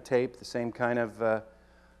same kind of tape, the same kind of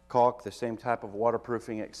caulk, the same type of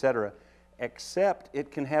waterproofing, etc. Except it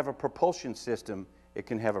can have a propulsion system. It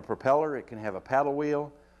can have a propeller, it can have a paddle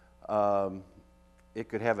wheel, it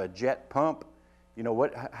could have a jet pump. You know,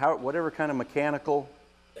 whatever kind of mechanical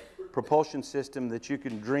propulsion system that you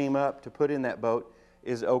can dream up to put in that boat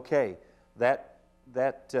is okay. That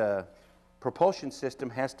propulsion system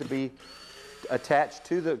has to be attached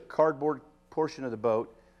to the cardboard portion of the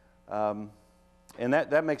boat, and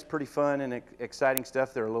that makes pretty fun and exciting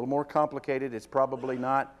stuff. They're a little more complicated. It's probably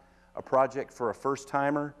not a project for a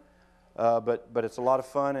first-timer, but it's a lot of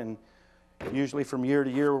fun, and usually from year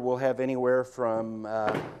to year we'll have anywhere from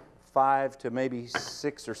 5 to maybe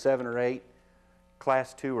 6 or 7 or 8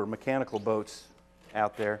 Class 2 or mechanical boats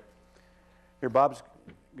out there. Here, Bob's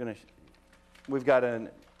going to, we've got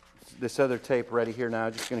this other tape ready here now.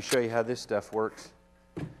 I'm just going to show you how this stuff works.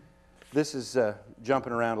 This is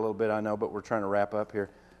jumping around a little bit, I know, but we're trying to wrap up here.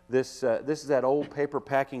 This is that old paper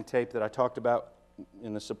packing tape that I talked about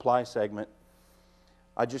in the supply segment.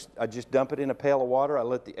 I just dump it in a pail of water. I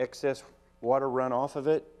let the excess water run off of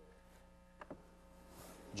it.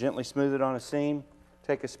 Gently smooth it on a seam.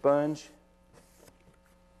 Take a sponge.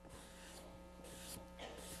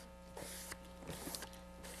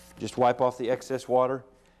 Just wipe off the excess water,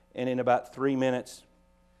 and in about 3 minutes,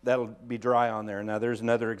 that'll be dry on there. Now, there's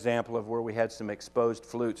another example of where we had some exposed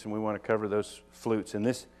flutes, and we want to cover those flutes. And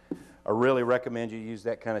this, I really recommend you use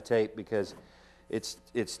that kind of tape because it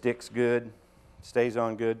sticks good, stays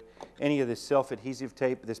on good. Any of this self-adhesive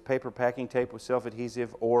tape, this paper packing tape with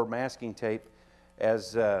self-adhesive or masking tape,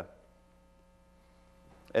 as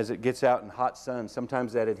it gets out in hot sun,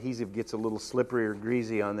 sometimes that adhesive gets a little slippery or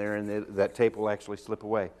greasy on there, and that tape will actually slip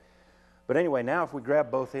away. But anyway, now if we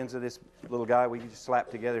grab both ends of this little guy, we can just slap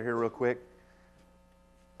together here real quick.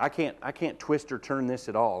 I can't twist or turn this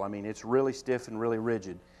at all. I mean, it's really stiff and really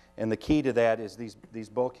rigid. And the key to that is these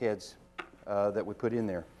bulkheads that we put in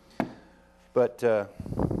there. But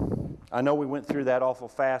I know we went through that awful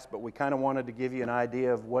fast, but we kind of wanted to give you an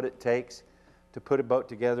idea of what it takes to put a boat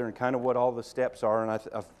together and kind of what all the steps are. And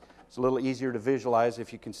it's a little easier to visualize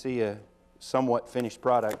if you can see a somewhat finished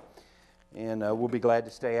product. And we'll be glad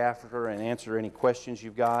to stay after and answer any questions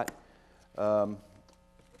you've got.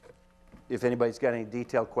 If anybody's got any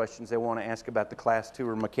detailed questions they want to ask about the Class 2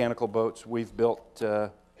 or mechanical boats, we've built, I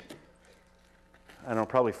don't know,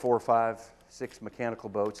 probably 4 or 5, 6 mechanical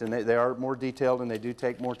boats. And they are more detailed and they do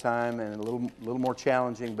take more time and a little more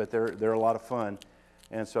challenging, but they're a lot of fun.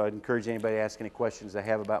 And so I'd encourage anybody to ask any questions they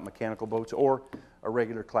have about mechanical boats or a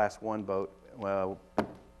regular Class 1 boat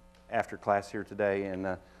after class here today.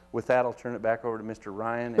 And with that, I'll turn it back over to Mr.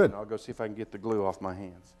 Ryan, and I'll go see if I can get the glue off my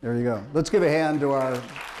hands. There you go. Let's give a hand to our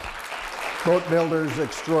boat builders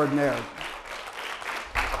extraordinaire.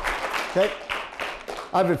 Okay.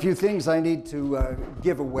 I have a few things I need to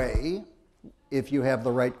give away if you have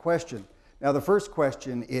the right question. Now, the first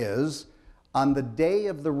question is, on the day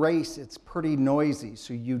of the race, it's pretty noisy,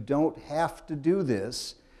 so you don't have to do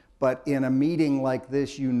this, but in a meeting like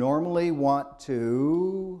this, you normally want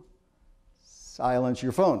to silence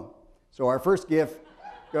your phone. So our first gift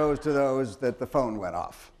goes to those that the phone went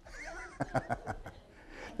off.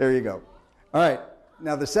 There you go. All right.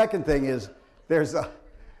 Now the second thing is there's a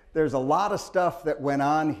lot of stuff that went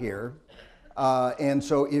on here, and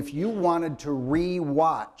so if you wanted to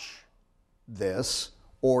re-watch this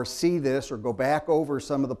or see this or go back over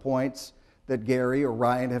some of the points that Gary or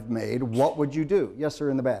Ryan have made, what would you do? Yes, sir,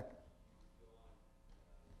 in the back.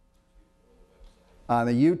 On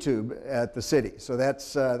the YouTube at the city. So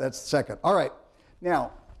that's the second. All right.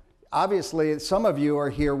 Now, obviously, some of you are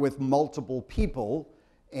here with multiple people,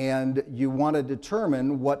 and you want to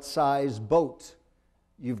determine what size boat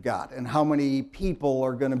you've got and how many people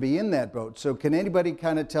are going to be in that boat. So can anybody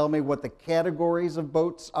kind of tell me what the categories of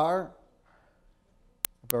boats are?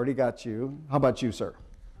 I've already got you. How about you, sir?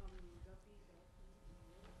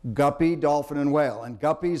 Guppy, dolphin, and whale. And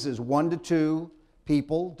guppies is 1 to 2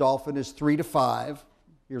 people. Dolphin is 3 to 5.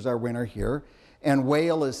 Here's our winner here. And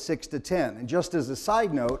whale is 6 to 10. And just as a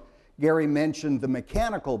side note, Gary mentioned the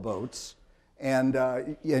mechanical boats, and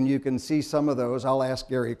you can see some of those. I'll ask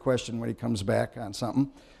Gary a question when he comes back on something.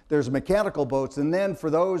 There's mechanical boats, and then for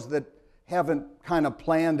those that haven't kind of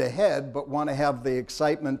planned ahead but want to have the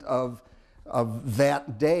excitement of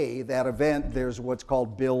that day, that event, there's what's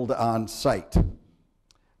called Build on Site.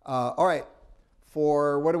 All right,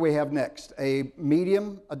 for what do we have next? A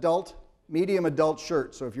medium adult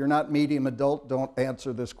shirt. So if you're not medium adult, don't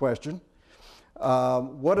answer this question.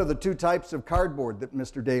 What are the 2 types of cardboard that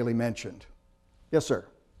Mr. Daly mentioned? Yes, sir.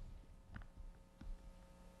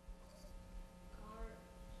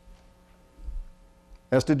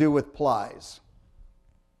 Has to do with plies.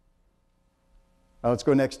 Let's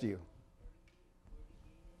go next to you.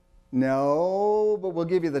 No, but we'll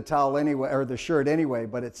give you the towel anyway, or the shirt anyway,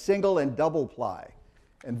 but it's single and double ply.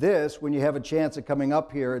 And this, when you have a chance of coming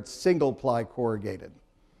up here, it's single ply corrugated.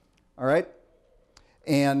 All right?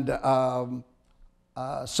 And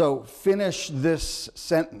so finish this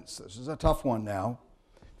sentence. This is a tough one now.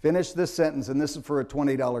 Finish this sentence, and this is for a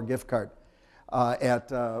 $20 gift card at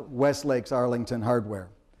Westlake's Arlington Hardware.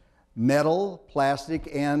 Metal, plastic,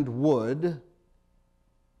 and wood,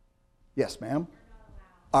 yes, ma'am,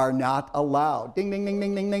 are not allowed. Ding, ding, ding,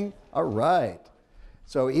 ding, ding, ding. All right.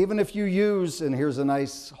 So even if you use, and here's a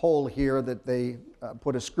nice hole here that they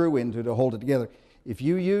put a screw into to hold it together. If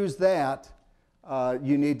you use that,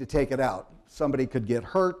 you need to take it out. Somebody could get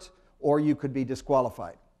hurt, or you could be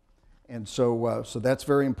disqualified. And so, so that's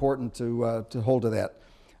very important to hold to that.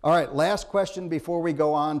 All right, last question before we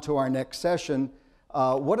go on to our next session.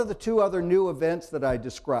 What are the 2 other new events that I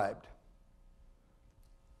described?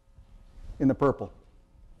 In the purple.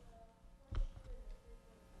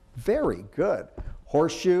 Very good.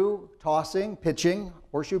 Horseshoe tossing, pitching,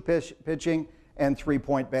 horseshoe pitching, and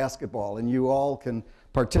 3-point basketball. And you all can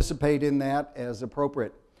participate in that as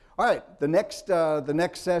appropriate. All right, the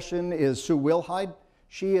next session is Sue Wilhide.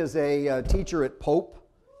 She is a teacher at Pope,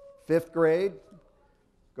 5th grade.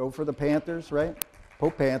 Go for the Panthers, right?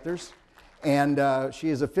 Pope Panthers. And she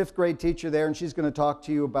is a 5th grade teacher there, and she's going to talk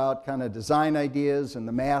to you about kind of design ideas and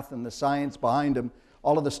the math and the science behind them.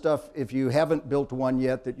 All of the stuff, if you haven't built one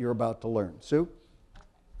yet, that you're about to learn. Sue?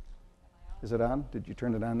 Is it on? Did you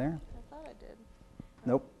turn it on there? I thought I did.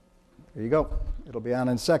 Nope. There you go. It'll be on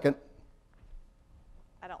in a second.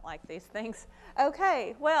 I don't like these things.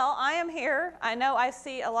 Okay, well, I am here. I know I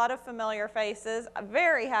see a lot of familiar faces. I'm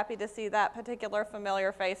very happy to see that particular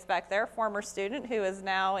familiar face back there, former student who is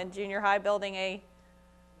now in junior high building a,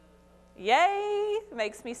 yay,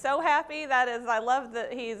 makes me so happy. That is, I love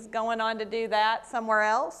that he's going on to do that somewhere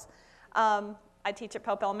else. I teach at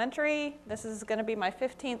Pope Elementary. This is going to be my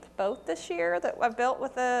 15th boat this year that I've built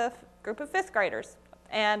with a group of 5th graders.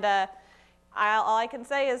 And all I can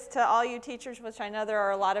say is to all you teachers, which I know there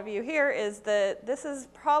are a lot of you here, is that this is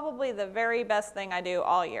probably the very best thing I do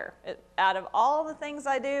all year. Out of all the things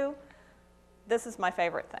I do, this is my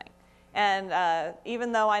favorite thing. And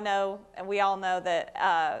even though I know, and we all know that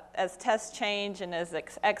as tests change and as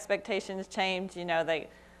expectations change, you know,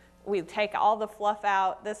 we take all the fluff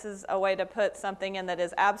out. This is a way to put something in that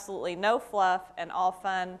is absolutely no fluff and all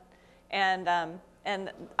fun.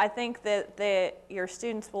 And I think that your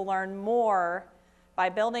students will learn more by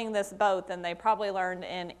building this boat than they probably learned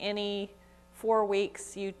in any 4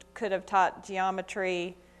 weeks. You could have taught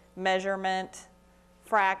geometry, measurement,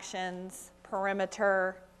 fractions,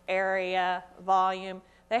 perimeter, area, volume.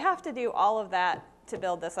 They have to do all of that to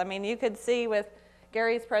build this. I mean, you could see with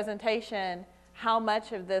Gary's presentation how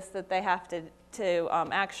much of this that they have to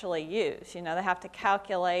actually use. You know, they have to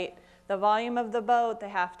calculate the volume of the boat. They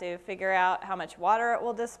have to figure out how much water it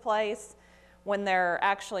will displace. When they're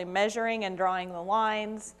actually measuring and drawing the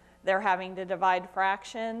lines, they're having to divide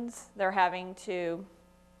fractions. They're having to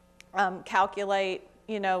calculate,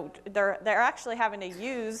 you know, they're actually having to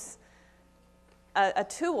use a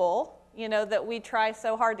tool, you know, that we try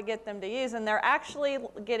so hard to get them to use, and they're actually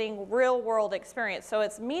getting real world experience, so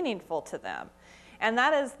it's meaningful to them. And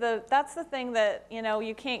that's the thing that, you know,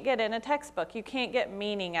 you can't get in a textbook. You can't get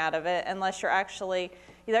meaning out of it unless you're actually,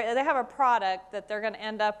 they have a product that they're going to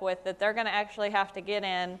end up with that they're going to actually have to get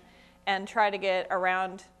in and try to get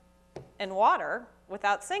around in water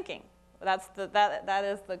without sinking. That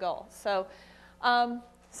is the goal. So,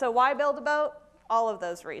 so why build a boat? All of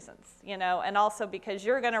those reasons, you know, and also because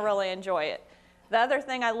you're going to really enjoy it. The other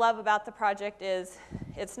thing I love about the project is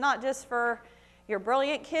it's not just for your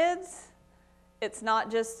brilliant kids. It's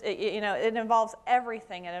not just, you know, it involves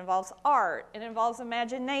everything. It involves art. It involves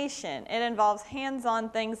imagination. It involves hands-on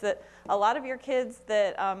things that a lot of your kids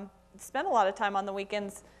that spend a lot of time on the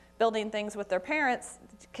weekends building things with their parents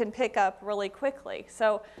can pick up really quickly.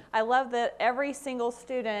 So I love that every single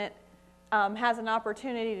student has an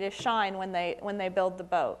opportunity to shine when they build the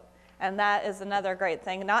boat. And that is another great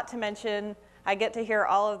thing. Not to mention, I get to hear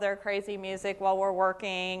all of their crazy music while we're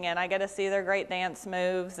working, and I get to see their great dance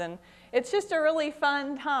moves, and it's just a really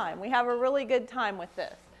fun time. We have a really good time with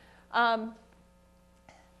this.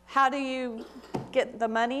 How do you get the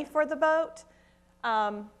money for the boat?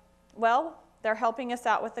 Well, they're helping us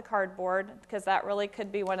out with the cardboard, because that really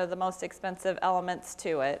could be one of the most expensive elements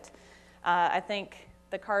to it. I think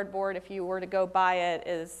the cardboard, if you were to go buy it,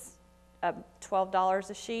 is $12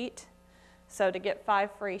 a sheet. So to get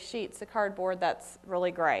 5 free sheets of cardboard, that's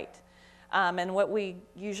really great. And what we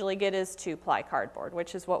usually get is 2-ply cardboard,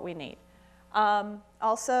 which is what we need.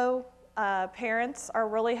 Also, parents are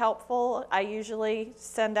really helpful. I usually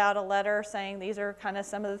send out a letter saying these are kind of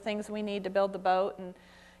some of the things we need to build the boat. And,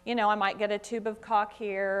 you know, I might get a tube of caulk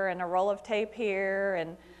here and a roll of tape here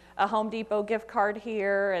and a Home Depot gift card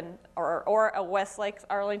here, and or a Westlake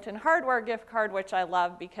Arlington Hardware gift card, which I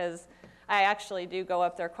love because I actually do go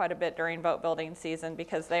up there quite a bit during boat building season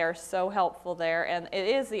because they are so helpful there. And it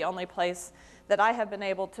is the only place that I have been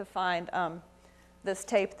able to find this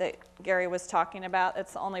tape that Gary was talking about.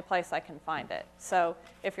 It's the only place I can find it. So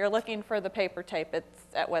if you're looking for the paper tape, it's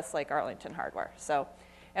at Westlake Arlington Hardware. So,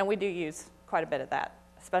 and we do use quite a bit of that,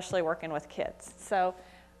 especially working with kids. So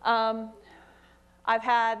I've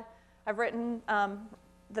written,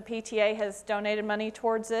 the PTA has donated money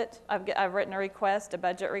towards it. I've written a request, a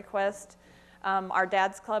budget request. Our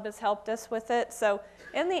Dad's Club has helped us with it. So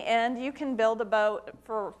in the end, you can build a boat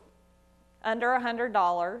for under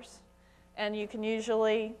 $100, and you can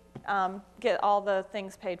usually get all the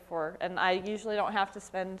things paid for. And I usually don't have to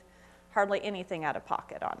spend hardly anything out of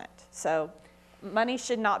pocket on it. So money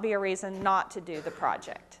should not be a reason not to do the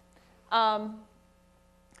project.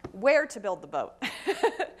 Where to build the boat.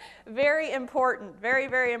 Very important, very,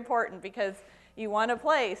 very important, because you want a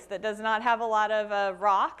place that does not have a lot of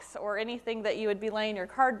rocks or anything that you would be laying your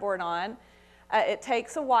cardboard on. It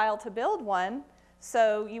takes a while to build one,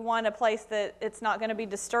 so you want a place that it's not going to be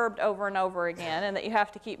disturbed over and over again and that you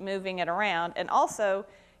have to keep moving it around. And also,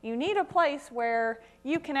 you need a place where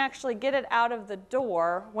you can actually get it out of the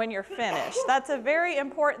door when you're finished. That's a very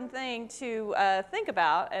important thing to think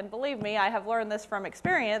about, and believe me, I have learned this from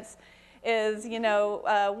experience, is, you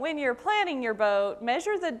know, when you're planning your boat,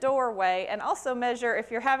 measure the doorway, and also measure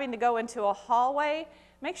if you're having to go into a hallway,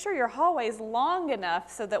 make sure your hallway is long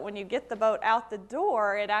enough so that when you get the boat out the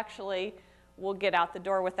door, it actually will get out the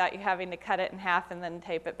door without you having to cut it in half and then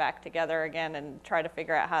tape it back together again and try to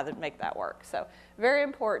figure out how to make that work. So very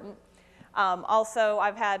important. Also,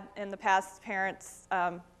 I've had in the past parents,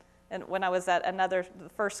 and when I was at the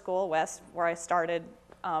first school, West, where I started,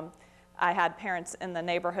 I had parents in the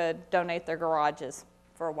neighborhood donate their garages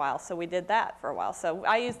for a while. So we did that for a while. So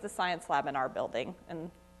I used the science lab in our building,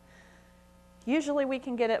 and usually we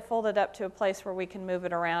can get it folded up to a place where we can move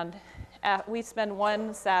it around. We spend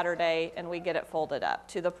one Saturday and we get it folded up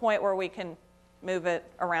to the point where we can move it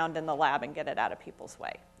around in the lab and get it out of people's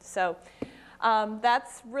way. So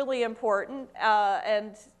that's really important,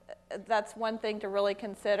 and that's one thing to really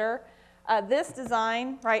consider. This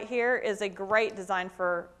design right here is a great design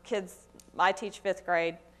for kids. I teach 5th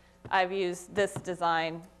grade. I've used this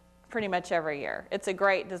design pretty much every year. It's a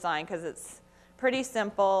great design because it's pretty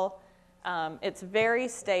simple. It's very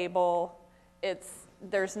stable.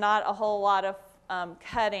 There's not a whole lot of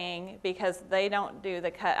cutting because they don't do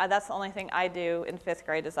the cut. That's the only thing I do in 5th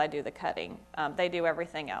grade is I do the cutting. They do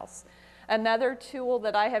everything else. Another tool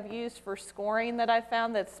that I have used for scoring that I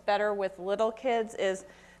found that's better with little kids is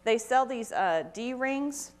they sell these D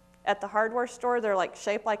rings at the hardware store. They're like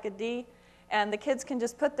shaped like a D. And the kids can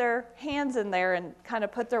just put their hands in there and kind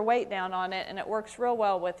of put their weight down on it, and it works real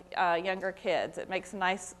well with younger kids. It makes a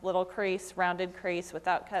nice little crease, rounded crease,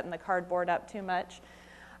 without cutting the cardboard up too much.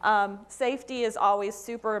 Safety is always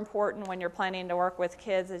super important when you're planning to work with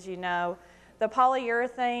kids, as you know. The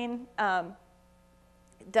polyurethane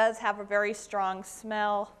It does have a very strong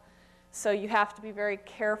smell, so you have to be very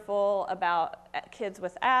careful about kids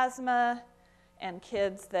with asthma and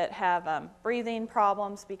kids that have breathing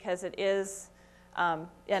problems, because it is,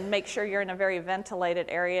 and make sure you're in a very ventilated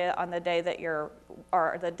area on the day that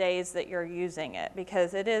or the days that you're using it,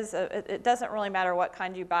 because it doesn't really matter what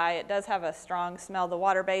kind you buy. It does have a strong smell. The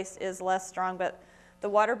water-based is less strong, but the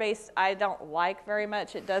water-based I don't like very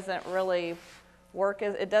much. It doesn't really work,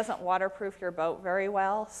 it doesn't waterproof your boat very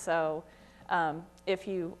well. So if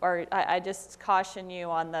you are, I just caution you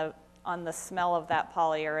on the smell of that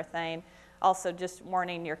polyurethane. Also, just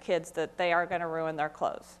warning your kids that they are going to ruin their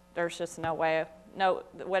clothes. There's just no way,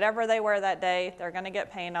 whatever they wear that day, they're going to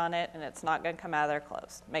get paint on it, and it's not going to come out of their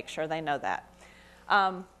clothes. Make sure they know that.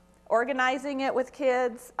 Organizing it with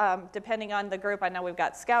kids, depending on the group. I know we've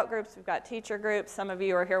got scout groups, we've got teacher groups. Some of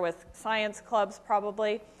you are here with science clubs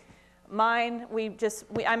probably. Mine,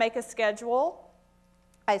 I make a schedule.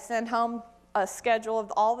 I send home a schedule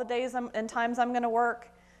of all the days and times I'm going to work.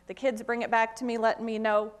 The kids bring it back to me, letting me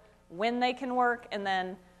know when they can work, and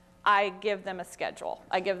then I give them a schedule.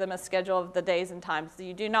 I give them a schedule of the days and times. So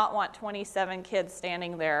you do not want 27 kids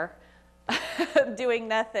standing there doing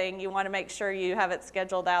nothing. You want to make sure you have it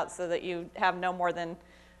scheduled out so that you have no more than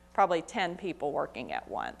probably 10 people working at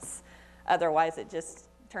once. Otherwise, it just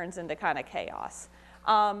turns into kind of chaos.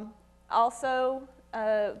 Also,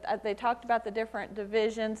 they talked about the different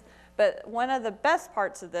divisions, but one of the best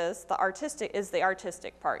parts of this, the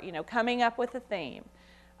artistic part, coming up with a theme.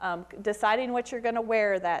 Deciding what you're going to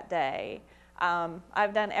wear that day.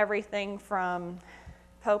 I've done everything from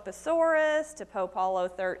Poposaurus to Popolo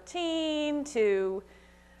 13 to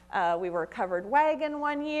we were Covered Wagon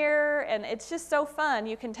one year, and it's just so fun.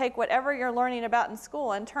 You can take whatever you're learning about in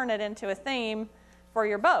school and turn it into a theme for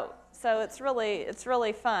your boat. So it's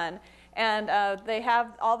really fun. And they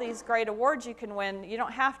have all these great awards you can win. You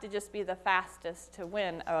don't have to just be the fastest to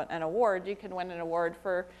win an award. You can win an award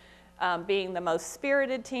for being the most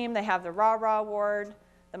spirited team. They have the Rah Rah Award,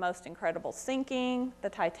 the most incredible sinking, the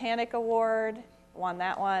Titanic Award. Won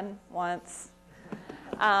that one once.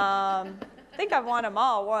 I think I've won them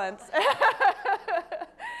all once.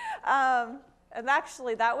 And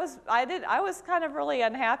actually, I was kind of really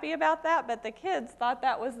unhappy about that, but the kids thought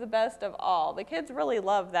that was the best of all. The kids really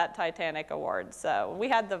loved that Titanic Award. So we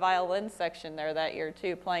had the violin section there that year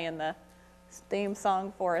too, playing the theme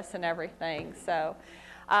song for us and everything. So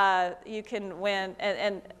you can win,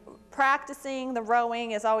 and practicing the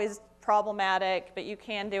rowing is always problematic, but you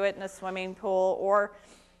can do it in a swimming pool, or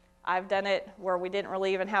I've done it where we didn't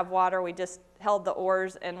really even have water. We just held the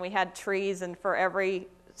oars, and we had trees, and for every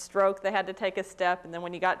stroke they had to take a step, and then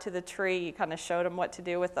when you got to the tree, you kind of showed them what to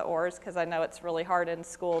do with the oars, because I know it's really hard in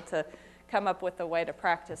school to come up with a way to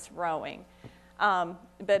practice rowing.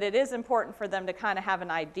 But it is important for them to kind of have an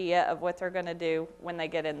idea of what they're going to do when they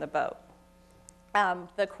get in the boat.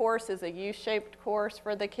 The course is a U-shaped course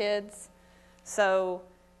for the kids. So,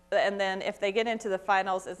 and then if they get into the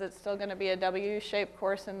finals, is it still going to be a W-shaped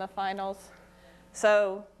course in the finals?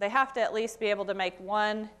 So they have to at least be able to make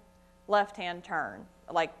one left-hand turn.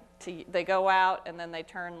 Like they go out and then they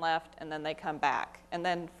turn left and then they come back. And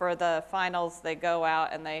then for the finals, they go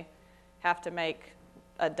out and they have to make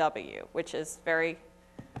a W, which is very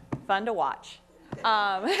fun to watch.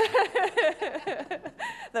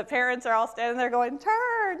 The parents are all standing there going,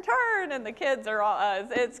 turn, turn, and the kids are all,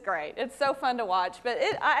 it's great. It's so fun to watch, but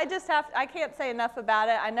I can't say enough about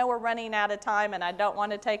it. I know we're running out of time, and I don't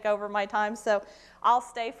want to take over my time, so I'll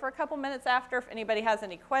stay for a couple minutes after if anybody has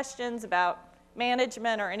any questions about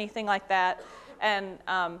management or anything like that. And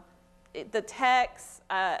the text,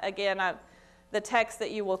 again, the text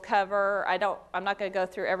that you will cover, I'm not going to go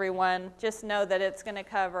through every one. Just know that it's going to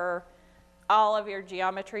cover all of your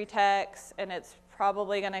geometry texts, and it's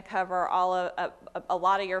probably going to cover a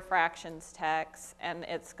lot of your fractions texts, and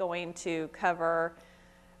it's going to cover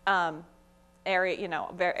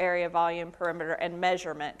area, volume, perimeter, and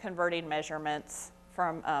measurement, converting measurements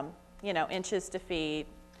from inches to feet,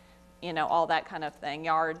 all that kind of thing.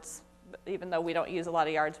 Yards, even though we don't use a lot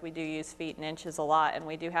of yards, we do use feet and inches a lot, and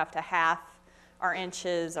we do have to half our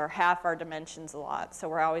inches or half our dimensions a lot. So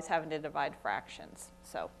we're always having to divide fractions.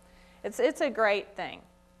 So it's a great thing.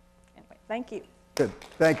 Anyway, thank you. Good.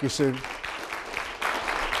 Thank you, Sue.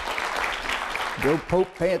 Go Pope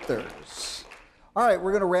Panthers. All right,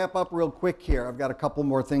 we're going to wrap up real quick here. I've got a couple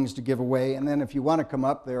more things to give away, and then if you want to come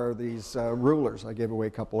up, there are these rulers. I gave away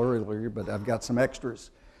a couple earlier, but I've got some extras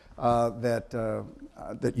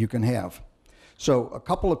that you can have. So a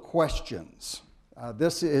couple of questions.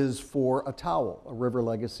 This is for a towel, a River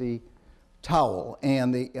Legacy towel,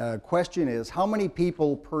 and the question is, how many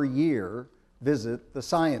people per year visit the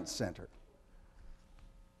Science Center.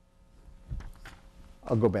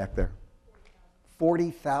 I'll go back there.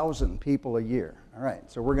 40,000 people a year. All right,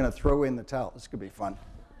 so we're going to throw in the towel. This could be fun.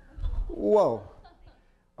 Whoa.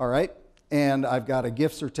 All right, and I've got a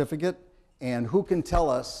gift certificate. And who can tell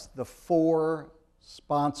us the 4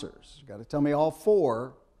 sponsors? You've got to tell me all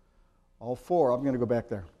 4. All 4. I'm going to go back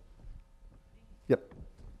there. Yep.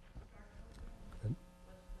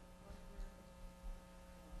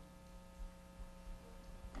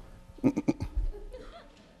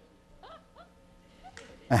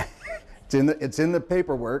 It's in the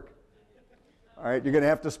paperwork. All right, you're going to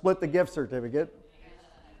have to split the gift certificate.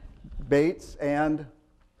 Bates and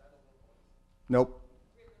nope.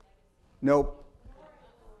 Nope.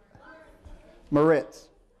 Moritz.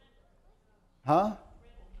 Huh?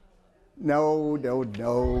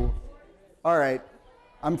 No. All right.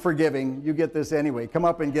 I'm forgiving. You get this anyway. Come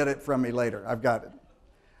up and get it from me later. I've got it.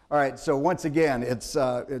 All right. So once again, it's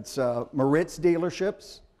Moritz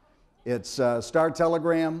Dealerships, it's Star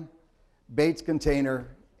Telegram, Bates Container,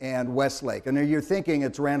 and Westlake. And you're thinking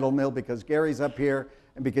it's Randall Mill because Gary's up here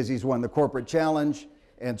and because he's won the corporate challenge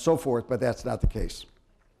and so forth, but that's not the case.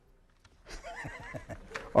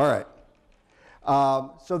 All right.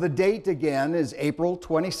 So the date again is April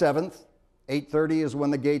 27th. 8:30 is when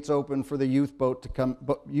the gates open for the youth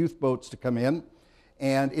boats to come in.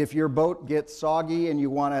 And if your boat gets soggy and you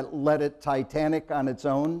want to let it Titanic on its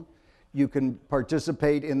own, you can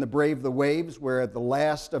participate in the Brave the Waves, where at the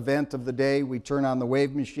last event of the day we turn on the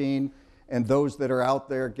wave machine, and those that are out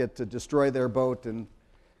there get to destroy their boat and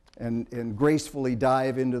gracefully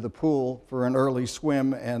dive into the pool for an early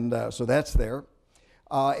swim, and so that's there.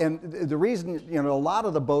 And the reason, a lot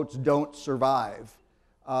of the boats don't survive.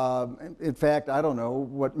 In fact, I don't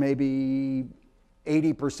know, maybe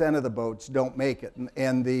 80% of the boats don't make it.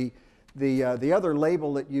 And the other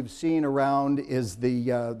label that you've seen around is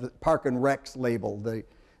the Park and Recs label,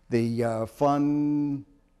 the fun,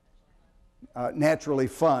 naturally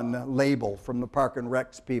fun label from the Park and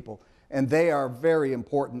Recs people. And they are very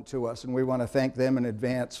important to us, and we want to thank them in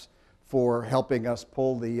advance for helping us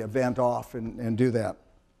pull the event off and do that.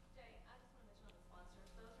 Jay, I just want to mention on the sponsors.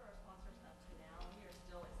 Those are our sponsors up to now. We are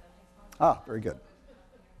still accepting sponsors. Very good.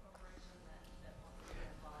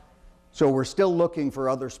 So we're still looking for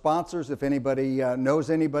other sponsors. If anybody knows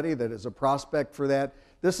anybody that is a prospect for that.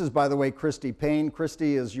 This is, by the way, Christy Payne.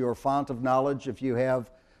 Christy is your font of knowledge if you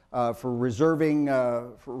have for reserving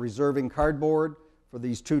cardboard for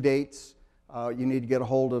these 2 dates. You need to get a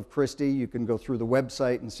hold of Christy. You can go through the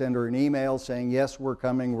website and send her an email saying, yes, we're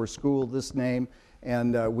coming, we're school, this name,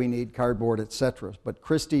 and we need cardboard, etc. But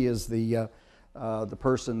Christy is the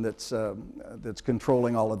person that's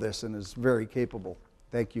controlling all of this and is very capable.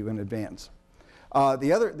 Thank you in advance.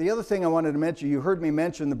 The other thing I wanted to mention, you heard me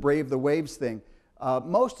mention the Brave the Waves thing.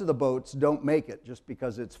 Most of the boats don't make it just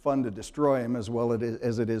because it's fun to destroy them as well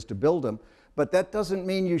as it is to build them. But that doesn't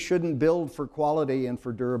mean you shouldn't build for quality and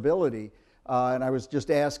for durability. And I was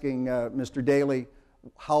just asking Mr. Daly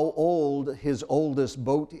how old his oldest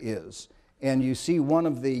boat is. And you see one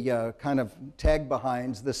of the kind of tag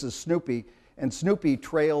behinds. This is Snoopy. And Snoopy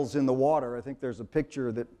trails in the water. I think there's a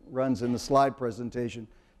picture that runs in the slide presentation.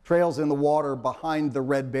 Trails in the water behind the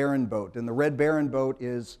Red Baron boat. And the Red Baron boat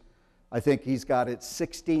is, I think he's got its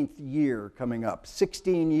 16th year coming up.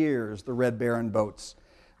 16 years the Red Baron boat's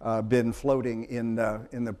been floating in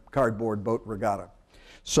the cardboard boat regatta.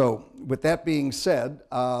 So with that being said,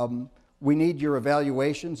 we need your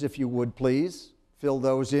evaluations if you would please. Fill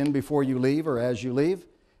those in before you leave or as you leave.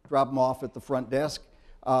 Drop them off at the front desk.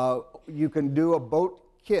 You can do a boat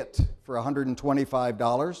kit for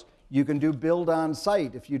 $125. You can do build on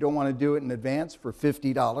site if you don't want to do it in advance for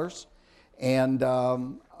 $50. And I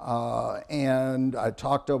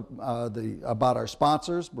talked about our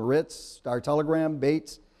sponsors, Moritz, Star Telegram,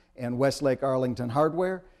 Bates, and Westlake Arlington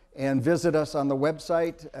Hardware. And visit us on the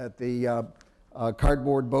website at the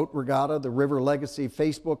Cardboard Boat Regatta. The River Legacy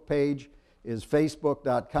Facebook page is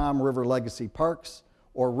facebook.com River Legacy Parks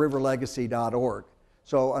or riverlegacy.org.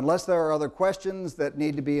 So unless there are other questions that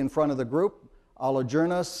need to be in front of the group, I'll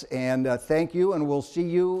adjourn us and thank you, and we'll see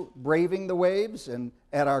you braving the waves and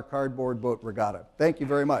at our Cardboard Boat Regatta. Thank you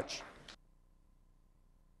very much.